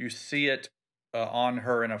you see it on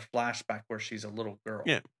her in a flashback where she's a little girl.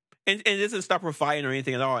 Yeah, and it doesn't stop her fighting or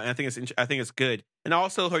anything at all. And I think it's good. And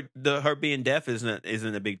also her being deaf isn't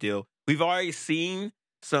a big deal. We've already seen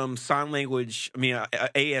some sign language. I mean,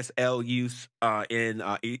 ASL use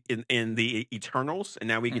in the Eternals, and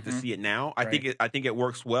now we get to see it now. I think Right. I think it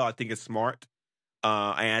works well. I think it's smart, and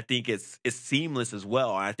I think it's seamless as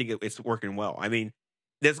well. I think it's working well. I mean,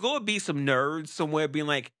 there's going to be some nerds somewhere being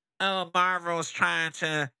like, "Oh, Marvel's trying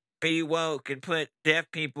to be woke and put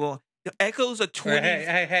deaf people." Echo's a 20s.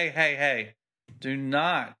 Hey. Do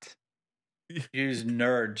not use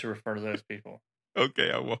nerd to refer to those people.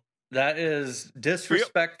 Okay, I will. That is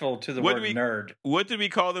disrespectful to the word nerd. What did we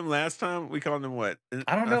call them last time? We called them what?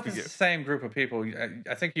 I don't know if it's the same group of people.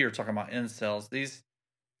 I think you're talking about incels. These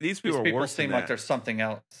people seem like they're something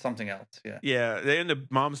else. Yeah. Yeah, they're in the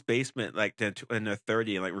mom's basement, like in their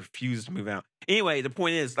 30, and like refuse to move out. Anyway, the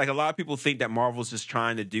point is, like, a lot of people think that Marvel's just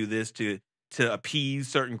trying to do this to appease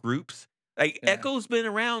certain groups. Like, Echo's been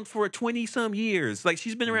around for 20-some years. Like,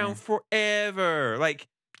 she's been around forever. Like,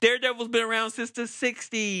 Daredevil's been around since the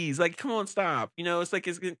 60s. Like, come on, stop. You know, it's like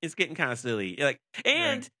it's getting kind of silly. Like,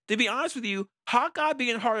 and to be honest with you, Hawkeye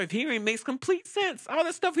being hard of hearing makes complete sense. All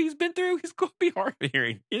the stuff he's been through, he's going to be hard of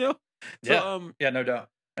hearing. You know? So, no doubt.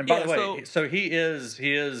 And by the way, so he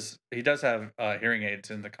does have hearing aids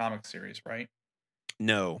in the comic series, right?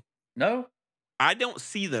 No. I don't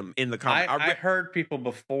see them in the comic. I heard people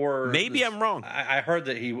before. Maybe I'm wrong. I heard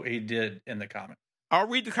that he did in the comic. I'll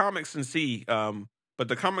read the comics and see. But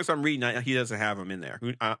the comics I'm reading, he doesn't have them in there.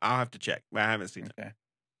 I'll have to check. But I haven't seen them.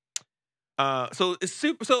 Okay. So it's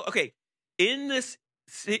super. So okay, in this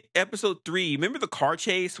episode 3, remember the car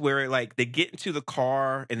chase where like they get into the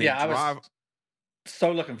car and they drive. I was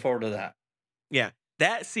so looking forward to that. Yeah.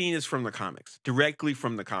 That scene is from the comics, directly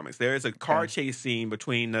from the comics. There is a car chase scene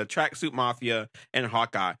between the Tracksuit Mafia and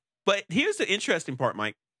Hawkeye. But here's the interesting part,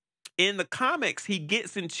 Mike. In the comics, he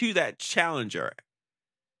gets into that Challenger.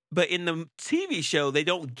 But in the TV show, they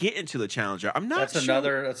don't get into the Challenger. I'm not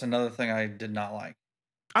sure. That's another thing I did not like.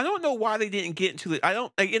 I don't know why they didn't get into it. I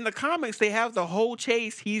don't like in the comics they have the whole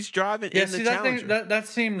chase. He's driving in the Challenger. That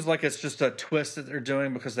seems like it's just a twist that they're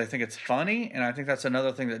doing because they think it's funny, and I think that's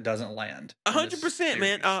another thing that doesn't land. 100%,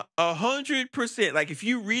 man. 100%. Like if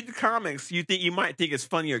you read the comics, you might think it's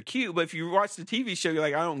funny or cute, but if you watch the TV show, you're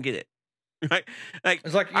like, I don't get it. Right? Like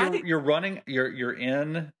it's like you're running. You're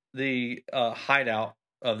in the hideout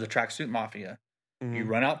of the Tracksuit Mafia. Mm-hmm. You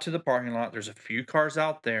run out to the parking lot. There's a few cars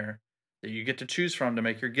out there that you get to choose from to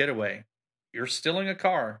make your getaway. You're stealing a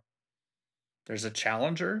car. There's a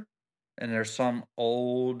Challenger, and there's some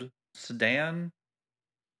old sedan,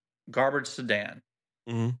 garbage sedan.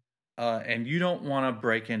 Mm-hmm. And you don't want to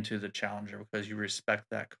break into the Challenger because you respect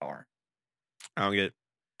that car. I don't get it.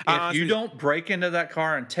 If you don't break into that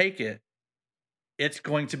car and take it, it's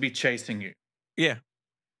going to be chasing you. Yeah.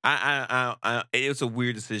 It was a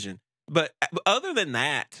weird decision. But other than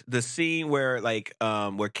that, the scene where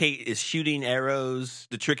where Kate is shooting arrows,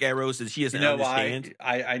 the trick arrows that she doesn't understand.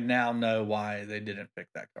 I now know why they didn't pick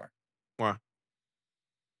that car. Why?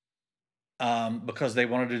 Because they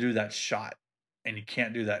wanted to do that shot, and you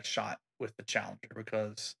can't do that shot with the Challenger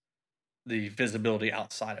because the visibility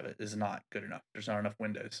outside of it is not good enough. There's not enough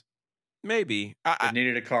windows. Maybe they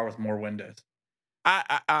needed a car with more windows.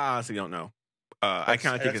 I honestly don't know. I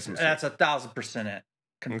kind of think it's that's 1,000% it.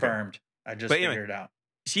 Confirmed. Okay. I just figured it out.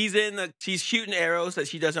 She's shooting arrows that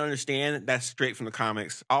she doesn't understand. That's straight from the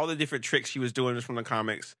comics. All the different tricks she was doing is from the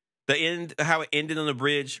comics. How it ended on the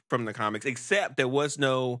bridge from the comics, except there was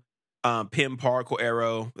no Pym particle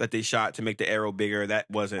arrow that they shot to make the arrow bigger. That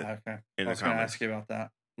wasn't in the comics. I was going to ask you about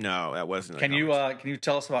that. No, that wasn't. Can you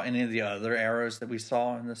tell us about any of the other arrows that we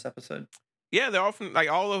saw in this episode? Yeah, they're all from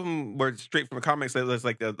all of them were straight from the comics. There's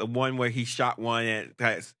like the one where he shot one and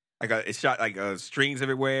has it shot strings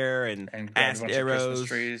everywhere and acid arrows.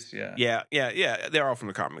 Trees. Yeah. They're all from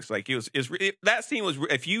the comics. Like that scene was.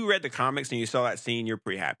 If you read the comics and you saw that scene, you're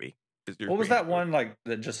pretty happy. What was that one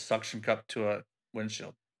that just suction cup to a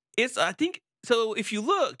windshield? I think so. If you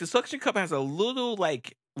look, the suction cup has a little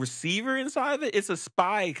receiver inside of it. It's a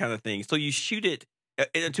spy kind of thing. So you shoot it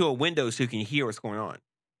into a window so you can hear what's going on.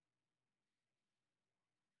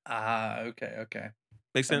 Okay.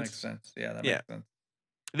 Makes sense? Makes sense. Yeah, that makes sense.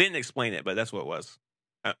 They didn't explain it, but that's what it was.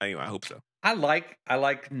 Anyway, I hope so. I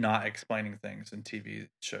like not explaining things in TV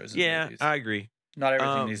shows. And movies. I agree. Not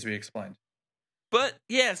everything needs to be explained. But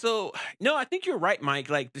yeah, so no, I think you're right, Mike.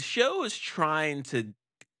 Like the show is trying to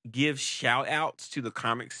give shout outs to the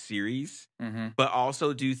comic series, but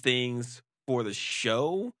also do things for the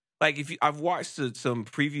show. Like I've watched some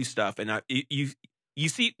preview stuff, and you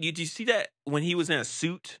see that when he was in a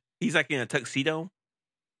suit, he's like in a tuxedo.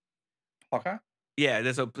 Okay. Yeah,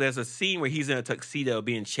 there's a scene where he's in a tuxedo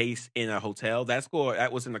being chased in a hotel. That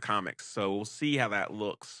was in the comics, so we'll see how that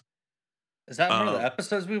looks. Is that one of the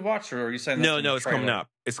episodes we watched, or are you saying that's No, it's coming up.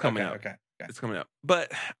 It's coming up. Okay. It's coming up.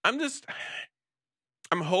 But I'm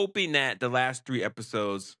hoping that the last 3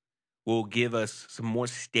 episodes will give us some more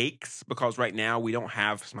stakes, because right now we don't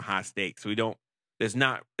have some high stakes. There's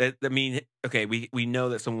not, I mean, okay, we know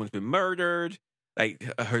that someone's been murdered. Like,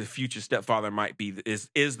 her future stepfather is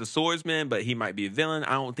the swordsman, but he might be a villain.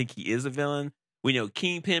 I don't think he is a villain. We know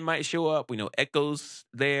Kingpin might show up. We know Echo's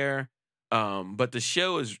there. But the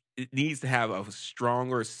show it needs to have a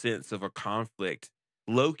stronger sense of a conflict.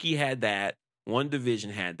 Loki had that.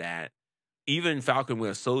 WandaVision had that. Even Falcon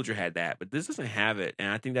Winter Soldier had that. But this doesn't have it,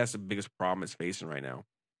 and I think that's the biggest problem it's facing right now.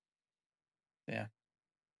 Yeah.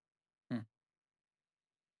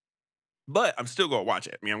 But I'm still going to watch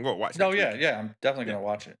it. I mean, I'm going to watch it. Oh, yeah. I'm definitely going to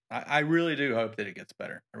watch it. I really do hope that it gets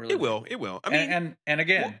better. It will. I mean, and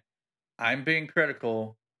again, I'm being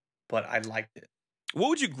critical, but I liked it. What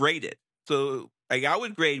would you grade it? So, like, I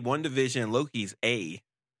would grade WandaVision and Loki's A.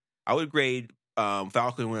 I would grade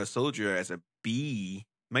Falcon Winter Soldier as a B,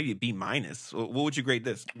 maybe a B minus. What would you grade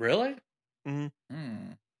this? Really?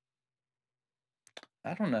 Mm-hmm.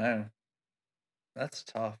 I don't know. That's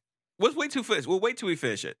tough. We'll wait till we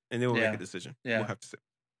finish it, and then we'll make a decision. Yeah. We'll have to see.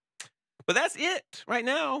 But that's it right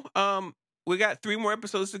now. We got 3 more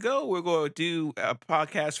episodes to go. We're going to do a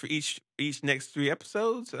podcast for each next 3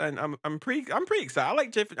 episodes, and I'm pretty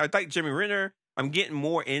excited. I like Jeremy Renner. I'm getting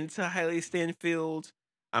more into Hailey Stanfield.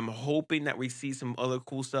 I'm hoping that we see some other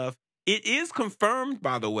cool stuff. It is confirmed,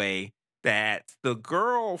 by the way, that the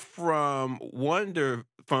girl from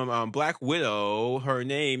Black Widow, her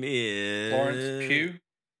name is Florence Pugh.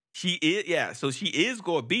 She is, yeah. So she is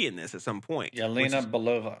going to be in this at some point. Yelena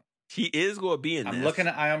Belova. She is going to be in this. I'm looking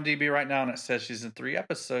at IMDb right now, and it says she's in 3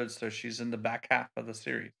 episodes, so she's in the back half of the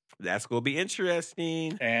series. That's going to be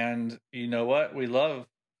interesting. And you know what? We love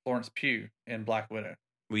Florence Pugh in Black Widow.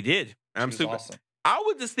 We did. I'm super awesome. I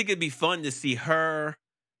would just think it'd be fun to see her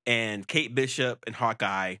and Kate Bishop and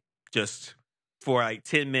Hawkeye just for like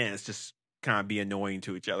 10 minutes, just kind of be annoying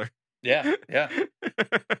to each other. Yeah.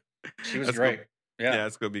 She was great. Cool. Yeah,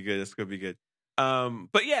 it's gonna be good. It's gonna be good.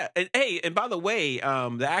 But yeah, and by the way,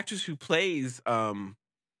 the actress who plays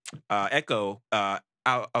Echo,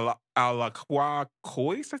 Alaqua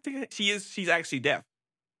Coyce, I think she's actually deaf.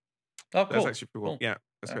 Oh, cool. That's actually pretty cool. Yeah,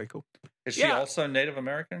 that's very cool. Is she also Native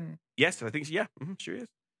American? Yes, I think she is.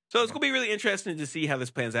 So it's gonna be really interesting to see how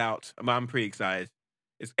this plans out. I'm pretty excited.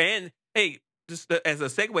 And hey, just as a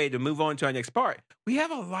segue to move on to our next part, we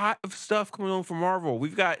have a lot of stuff coming on from Marvel.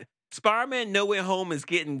 We've got Spider-Man No Way Home is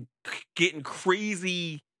getting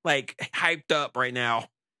crazy, like hyped up right now.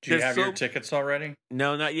 Do you have your tickets already?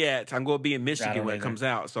 No, not yet. I'm going to be in Michigan when it comes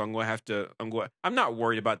out, so I'm going to have to. I'm not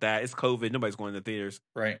worried about that. It's COVID. Nobody's going to the theaters,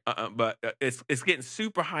 right? But it's getting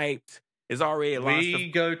super hyped. It's already a lot. We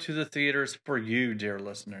go to the theaters for you, dear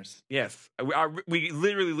listeners. Yes, we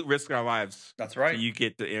literally risk our lives. That's right. So you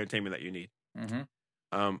get the entertainment that you need. Mm-hmm.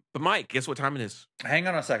 But Mike, guess what time it is? Hang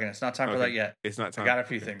on a second. It's not time for that yet. It's not time. I got a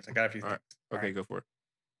few things. All right. Okay, go for it.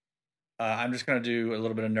 I'm just going to do a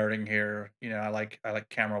little bit of nerding here. You know, I like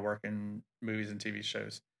camera work in movies and TV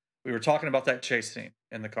shows. We were talking about that chase scene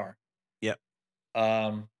in the car. Yep.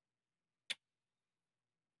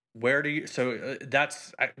 Where do you? So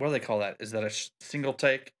that's what do they call that? Is that a single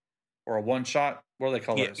take or a one shot? What do they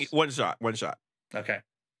call those? One shot. Okay.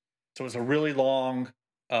 So it's a really long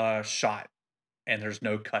shot, and there's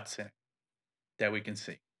no cuts in it that we can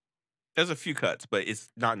see. There's a few cuts, but it's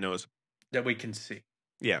not noticeable. That we can see.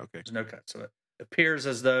 Yeah, okay. There's no cuts. So it appears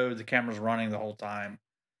as though the camera's running the whole time,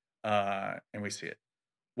 and we see it.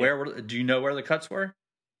 Do you know where the cuts were?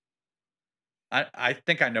 I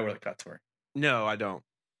think I know where the cuts were. No, I don't.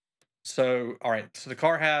 So, all right. So the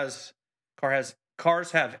cars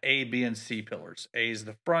have A, B, and C pillars. A is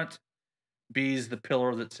the front, B is the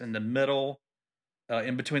pillar that's in the middle,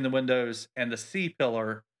 in between the windows, and the C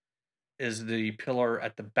pillar is the pillar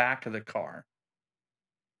at the back of the car.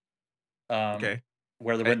 Okay.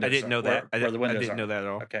 Where the windows I didn't know that. Where the windows I didn't know that at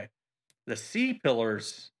all. Okay. The C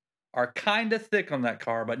pillars are kind of thick on that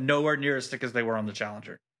car, but nowhere near as thick as they were on the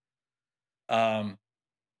Challenger.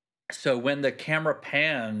 So when the camera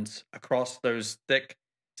pans across those thick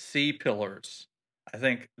C pillars, I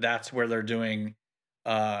think that's where they're doing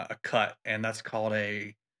a cut, and that's called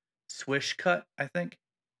a swish cut, I think.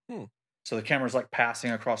 So the camera's like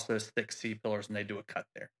passing across those thick C pillars, and they do a cut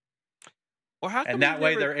there. Well, how come and that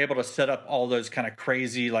way they're able to set up all those kind of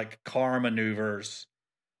crazy like car maneuvers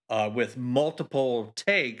with multiple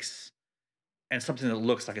takes and something that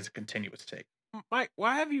looks like it's a continuous take. Mike,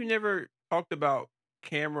 why have you never talked about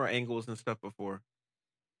camera angles and stuff before?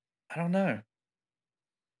 I don't know.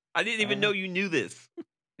 I didn't even know you knew this.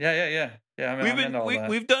 Yeah. I'm into all that.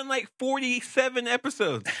 We've done like 47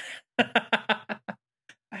 episodes. I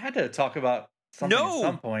had to talk about something at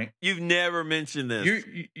some point. You've never mentioned this.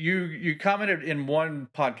 You commented in one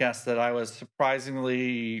podcast that I was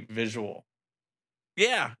surprisingly visual.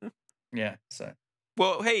 Yeah. Yeah. So.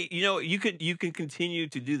 Well, hey, you can continue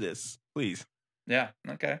to do this, please. Yeah.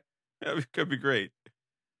 Okay. That could be great.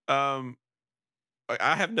 I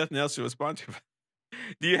have nothing else to respond to.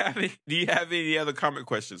 Do you have any other comment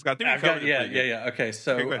questions? I think we covered it. Yeah. Okay.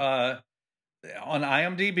 So on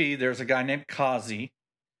IMDb, there's a guy named Kazi.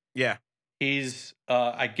 Yeah. He's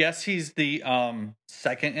I guess he's the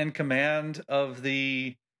second in command of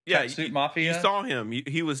the Tracksuit Mafia. You saw him.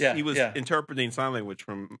 He was interpreting sign language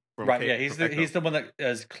from right. Yeah, he's the one that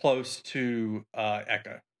is close to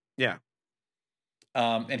Echo. Yeah.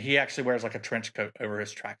 And he actually wears like a trench coat over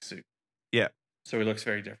his tracksuit. Yeah. So he looks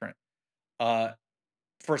very different.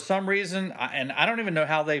 For some reason, and I don't even know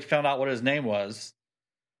how they found out what his name was,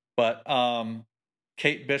 but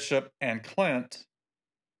Kate Bishop and Clint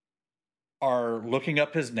are looking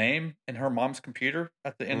up his name in her mom's computer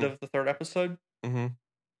at the end of the third episode. Mm-hmm.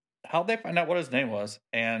 How'd they find out what his name was?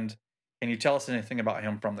 And can you tell us anything about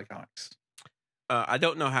him from the comics? I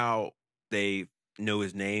don't know how they know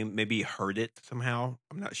his name. Maybe he heard it somehow.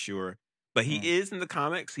 I'm not sure. But he is in the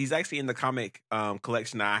comics. He's actually in the comic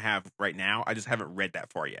collection that I have right now. I just haven't read that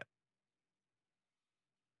far yet.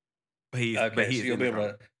 But you'll be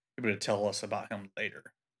able to tell us about him later.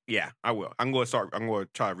 Yeah, I will. I'm going to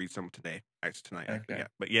try to read some today. Actually, tonight. Okay. Yeah,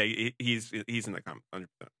 but yeah, he's in the comic. 100%.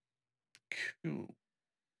 Cool.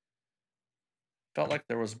 Felt like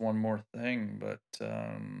there was one more thing, but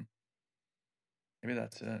maybe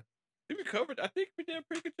that's it. I think we did a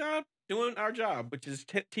pretty good job doing our job, which is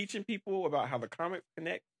teaching people about how the comics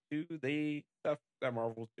connect to the stuff that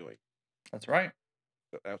Marvel's doing. That's right.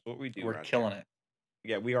 So that's what we do. We're killing it.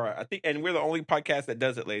 Yeah, we are. I think, and we're the only podcast that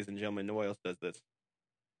does it, ladies and gentlemen. No one else does this.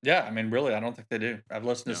 Yeah, I mean, really, I don't think they do. I've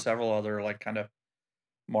listened to several other like kind of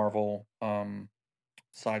Marvel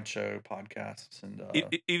sideshow podcasts, and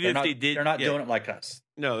even if they did, they're not doing it like us.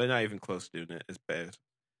 No, they're not even close to doing it as bad.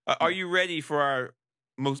 Are you ready for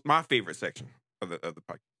my favorite section of the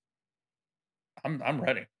podcast? I'm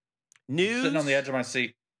ready. News. Sitting on the edge of my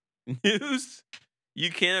seat. News you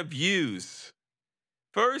can abuse.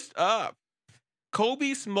 First up,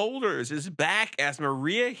 Kobe Smulders is back as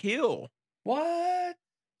Maria Hill. What?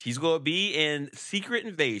 She's going to be in Secret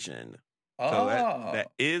Invasion. So that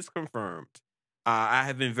is confirmed. I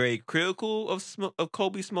have been very critical of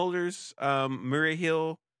Kobe Smulders' Maria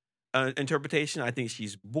Hill interpretation. I think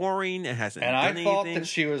she's boring and hasn't done anything. And I thought that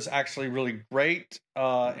she was actually really great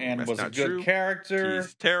and was a good character.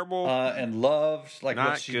 She's terrible. And loved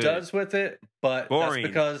what she does with it. But boring. That's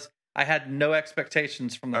because I had no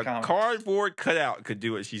expectations from the comics. A cardboard cutout could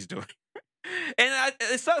do what she's doing. And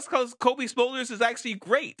it sucks because Kobe Smulders is actually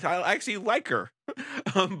great. I actually like her.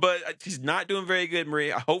 But she's not doing very good,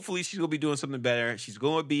 Maria. Hopefully she's going to be doing something better. She's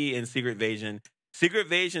going to be in Secret Invasion. Secret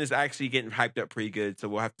Invasion is actually getting hyped up pretty good, so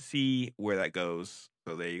we'll have to see where that goes.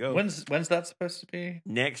 So there you go. When's that supposed to be?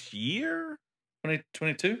 Next year?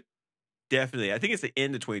 2022? Definitely. I think it's the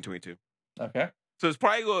end of 2022. Okay. So it's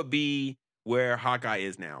probably going to be where Hawkeye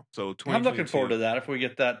is now. So I'm looking forward to that. If we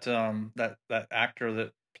get that that actor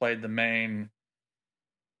that played the main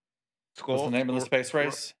Skrull, what's the name of the space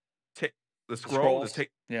race? The Skrull.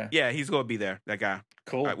 Yeah, he's going to be there. That guy.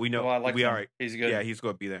 Cool. We know. Well, I like we him. Are. He's good. Yeah, he's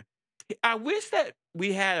going to be there. I wish that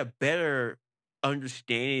we had a better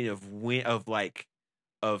understanding of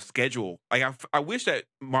schedule. Like I wish that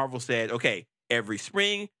Marvel said, okay, every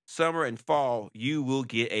spring, summer, and fall, you will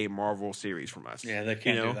get a Marvel series from us. Yeah, they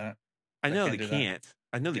can't do that. I know they can't.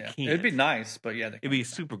 I know they can't. It'd be nice, but yeah, it'd be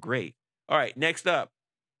super great. All right, next up,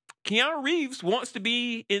 Keanu Reeves wants to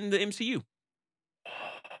be in the MCU.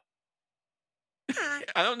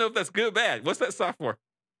 I don't know if that's good or bad. What's that sophomore?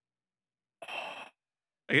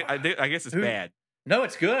 I guess it's bad. No,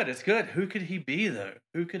 it's good. It's good. Who could he be, though?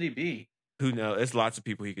 Who could he be? Who knows? There's lots of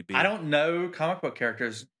people he could be. I don't know comic book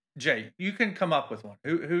characters. Jay, you can come up with one.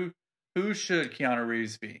 Who should Keanu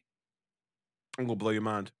Reeves be? I'm gonna blow your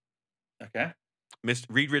mind. Okay.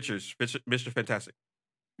 Reed Richards, Mr. Fantastic.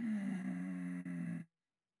 All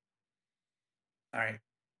right.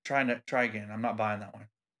 Try again. I'm not buying that one.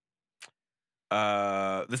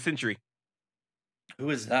 The Sentry. Who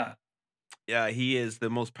is that? Yeah, he is the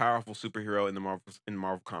most powerful superhero in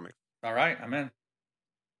Marvel comics. All right, I'm in.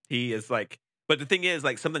 He is but the thing is,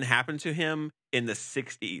 something happened to him in the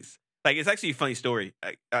 60s. It's actually a funny story.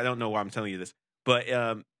 I don't know why I'm telling you this, but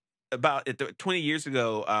about 20 years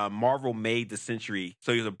ago, Marvel made the Sentry.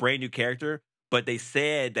 So he was a brand new character, but they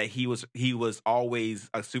said that he was always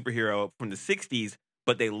a superhero from the 60s,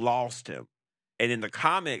 but they lost him. And in the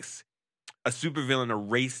comics, a supervillain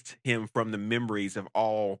erased him from the memories of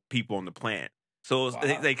all people on the planet. So it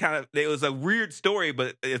was, it was a weird story,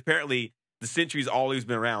 but apparently the Sentry's always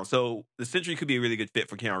been around. So the Sentry could be a really good fit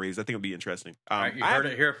for Keanu Reeves. I think it'll be interesting. All right, you heard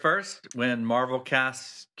it here first. When Marvel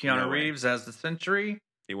casts Keanu Reeves as the Sentry,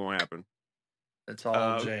 it won't happen. It's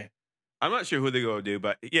all Jay. I'm not sure who they're going to do,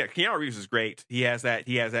 but yeah, Keanu Reeves is great. He has that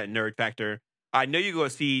nerd factor. I know you're going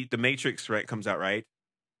to see The Matrix, right? Comes out, right?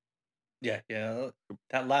 Yeah.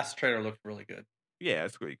 That last trailer looked really good. Yeah,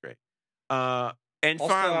 it's really great. And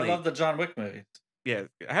also, finally, I love the John Wick movies. Yeah,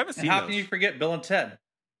 I haven't seen. How can you forget Bill and Ted?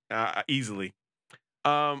 Easily.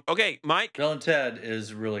 Okay, Mike. Bill and Ted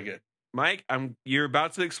is really good. Mike, you're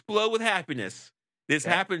about to explode with happiness. This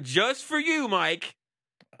happened just for you, Mike.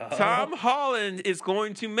 Tom Holland is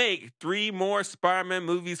going to make 3 more Spider-Man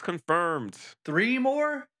movies confirmed. 3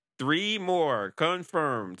 more? 3 more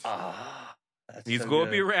confirmed. He's going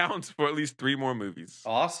to be around for at least 3 more movies.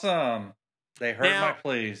 Awesome. They heard my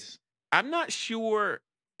pleas. I'm not sure.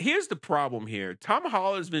 Here's the problem here. Tom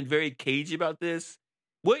Holland's been very cagey about this.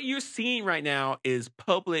 What you're seeing right now is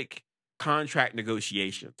public contract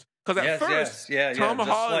negotiations. Because at first, Tom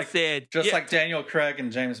Holland said... Just like Daniel Craig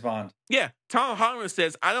and James Bond. Yeah. Tom Holland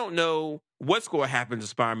says, I don't know what's going to happen to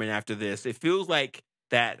Spider-Man after this. It feels like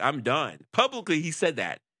that I'm done. Publicly, he said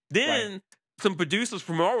that. Then some producers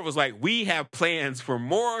from Marvel was like, we have plans for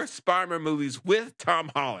more Spider-Man movies with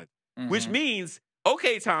Tom Holland. Mm-hmm. Which means,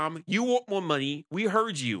 okay, Tom, you want more money. We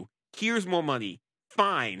heard you. Here's more money.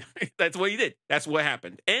 Fine. That's what he did. That's what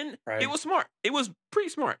happened. And it was smart. It was pretty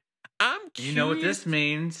smart. I'm curious. You know what this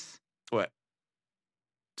means? What?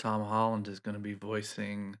 Tom Holland is going to be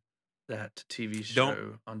voicing that TV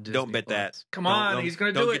show on Disney. Don't bet that. Come on, he's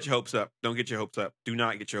going to do it. Don't get your hopes up. Don't get your hopes up. Do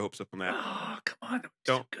not get your hopes up on that. Oh, come on.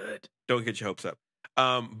 Don't. Good. Don't get your hopes up.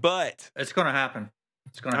 But it's going to happen.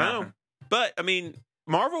 It's going to happen. Know. But I mean,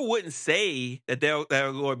 Marvel wouldn't say that there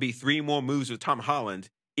are going to be 3 more movies with Tom Holland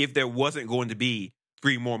if there wasn't going to be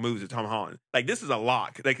 3 more movies with Tom Holland. Like, this is a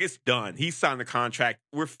lock. Like, it's done. He signed the contract.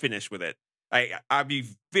 We're finished with it. I'd be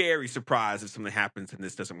very surprised if something happens and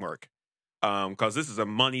this doesn't work. Because this is a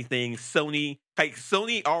money thing. Sony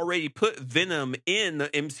already put Venom in the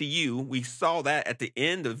MCU. We saw that at the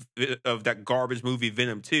end of that garbage movie,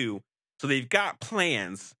 Venom 2. So they've got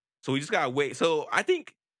plans. So we just got to wait. So I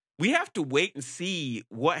think we have to wait and see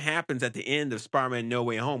what happens at the end of Spider-Man No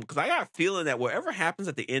Way Home. Because I got a feeling that whatever happens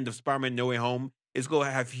at the end of Spider-Man No Way Home is going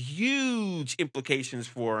to have huge implications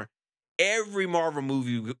for every Marvel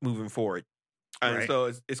movie moving forward. And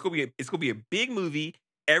so it's going to be a big movie.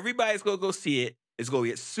 Everybody's going to go see it. It's going to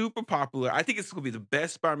get super popular. I think it's going to be the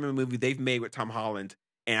best Spider-Man movie they've made with Tom Holland,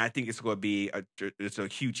 and I think it's going to be a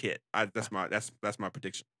huge hit. That's my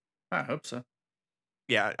prediction. I hope so.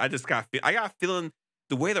 Yeah, I got a feeling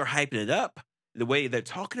the way they're hyping it up, the way they're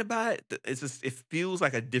talking about it, it feels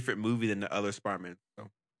like a different movie than the other Spider-Man. So,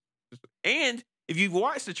 and if you've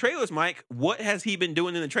watched the trailers, Mike, what has he been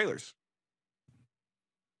doing in the trailers?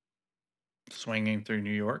 Swinging through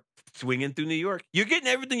New York. Swinging through New York. You're getting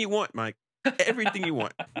everything you want, Mike. Everything you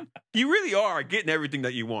want. You really are getting everything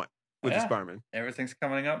that you want with the Spider-Man. Everything's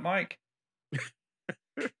coming up, Mike.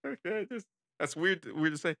 That's weird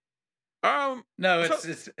to say. No,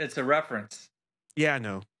 it's a reference. Yeah, I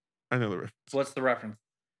know the reference. What's the reference?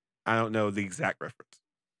 I don't know the exact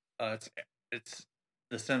reference. It's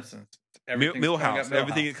The Simpsons. Millhouse.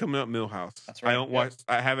 Everything is coming up Millhouse. That's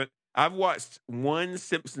right. I've watched 1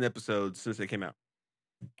 Simpson episode since they came out.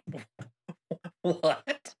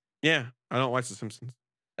 What? Yeah, I don't watch The Simpsons.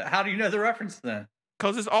 How do you know the reference then?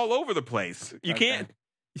 Because it's all over the place. You can't,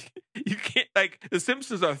 like, The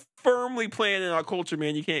Simpsons are firmly playing in our culture,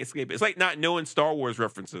 man. You can't escape it. It's like not knowing Star Wars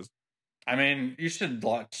references. I mean, you should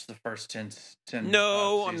watch the first 10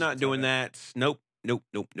 No, I'm not doing that. Nope.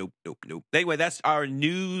 Anyway, that's our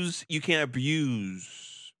news you can't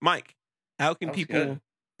abuse. Mike, how can people... Good.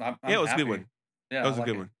 It was happy. A good one. Yeah, that was a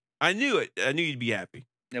good one. I knew it. I knew you'd be happy.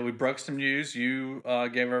 Yeah, we broke some news. You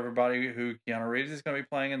gave everybody who Keanu Reeves is going to be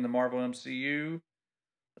playing in the Marvel MCU.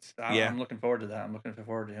 I'm looking forward to that. I'm looking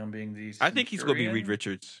forward to him being the... I think he's going to be Reed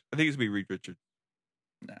Richards.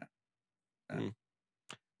 No.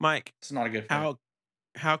 Mike, it's not a good fit.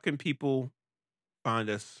 How can people find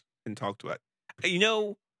us and talk to us? You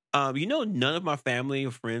know, none of my family or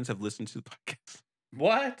friends have listened to the podcast.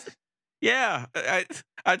 What? Yeah,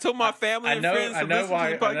 I told my family and friends to listen to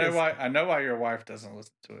the podcast. I know why your wife doesn't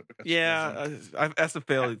listen to it. Because that's a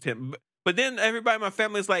failed attempt. But then everybody in my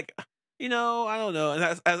family is like, I don't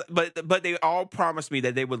know. And but they all promised me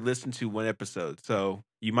that they would listen to one episode. So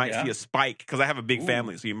you might see Yeah. a spike because I have a big Ooh.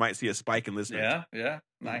 family. So you might see a spike in listeners. Yeah.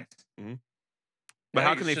 Nice. Mhm. But Yeah,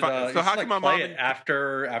 how you can they should, find? you So how should, can like, my play mom? it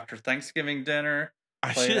after Thanksgiving dinner?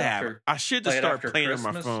 I play it should have. after- I should Play just it start after playing on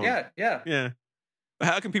Christmas? my phone. Yeah. Yeah. But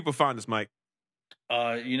how can people find us, Mike?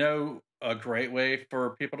 A great way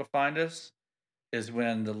for people to find us is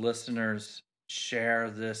when the listeners share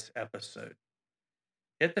this episode.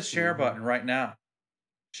 Hit the share Mhm. button right now.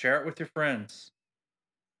 Share it with your friends.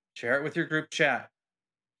 Share it with your group chat.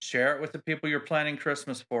 Share it with the people you're planning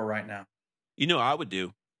Christmas for right now. What I would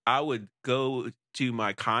do? I would go to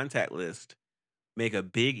my contact list, make a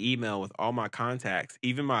big email with all my contacts,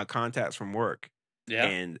 even my contacts from work, Yeah.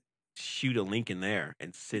 and shoot a link in there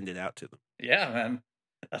and send it out to them. Yeah, man.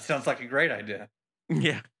 That sounds like a great idea.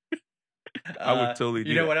 Yeah. I would totally do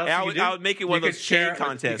You know that. what else And you I could would, do? I would make it one of those chain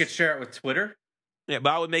contests. You could share it with Twitter. Yeah,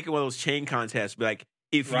 but I would make it one of those chain contests. Be like,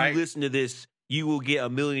 if Right. you listen to this, you will get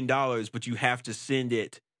 $1 million, but you have to send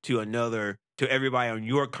it to everybody on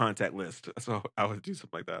your contact list. So I would do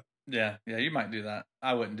something like that. Yeah, you might do that.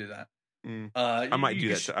 I wouldn't do that. I might do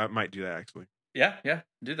that. I might do that actually. Yeah,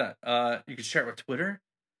 do that. You can share it with Twitter.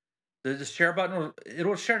 The share button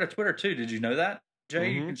it'll share to Twitter too. Did you know that,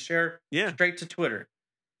 Jay? You can share straight to Twitter.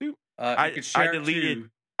 Dude, You can share I deleted.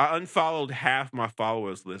 I unfollowed half my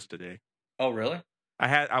followers list today. Oh, really?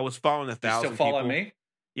 I was following 1,000. You still follow people. me?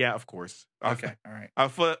 Yeah, of course. Okay, all right. I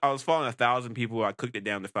was following 1,000 people. I cooked it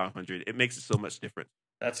down to 500. It makes it so much different.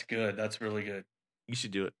 That's good. That's really good. You should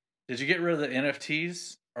do it. Did you get rid of the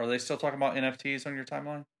NFTs? Are they still talking about NFTs on your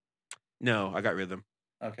timeline? No, I got rid of them.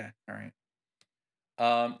 Okay, all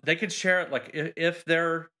right. They could share it, like if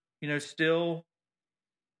they're still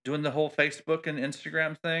doing the whole Facebook and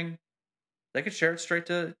Instagram thing. They could share it straight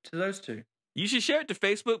to those two. You should share it to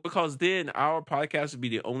Facebook because then our podcast would be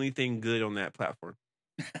the only thing good on that platform.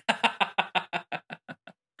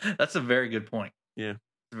 That's a very good point. Yeah,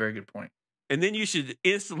 it's a very good point. And then you should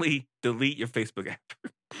instantly delete your Facebook app.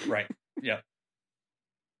 Right. Yeah.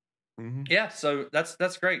 Mm-hmm. Yeah. So that's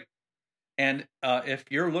great. And if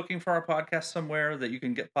you're looking for our podcast somewhere that you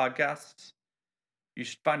can get podcasts, you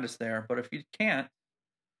should find us there. But if you can't,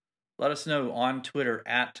 let us know on Twitter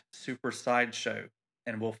at Super Sideshow,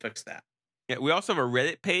 and we'll fix that. Yeah, we also have a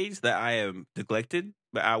Reddit page that I am neglected,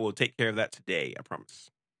 but I will take care of that today. I promise.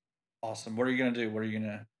 Awesome. What are you gonna do? What are you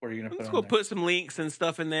gonna put? Let's on go there? put some links and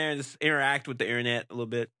stuff in there and just interact with the internet a little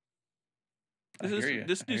bit.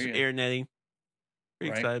 This do some internetting.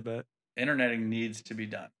 Pretty excited about it. Interneting needs to be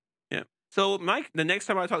done. Yeah. So, Mike, the next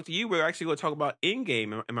time I talk to you, we're actually going to talk about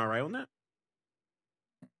Endgame. Am I right on that?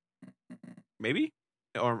 Maybe.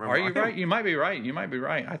 Or are you right? You might be right.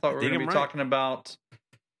 I thought we were going to be talking about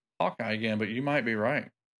Hawkeye again, but you might be right.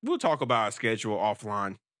 We'll talk about our schedule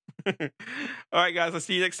offline. All right, guys. I'll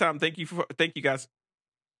see you next time. Thank you, guys.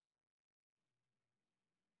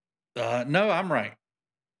 No, I'm right.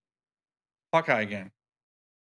 Hawkeye again.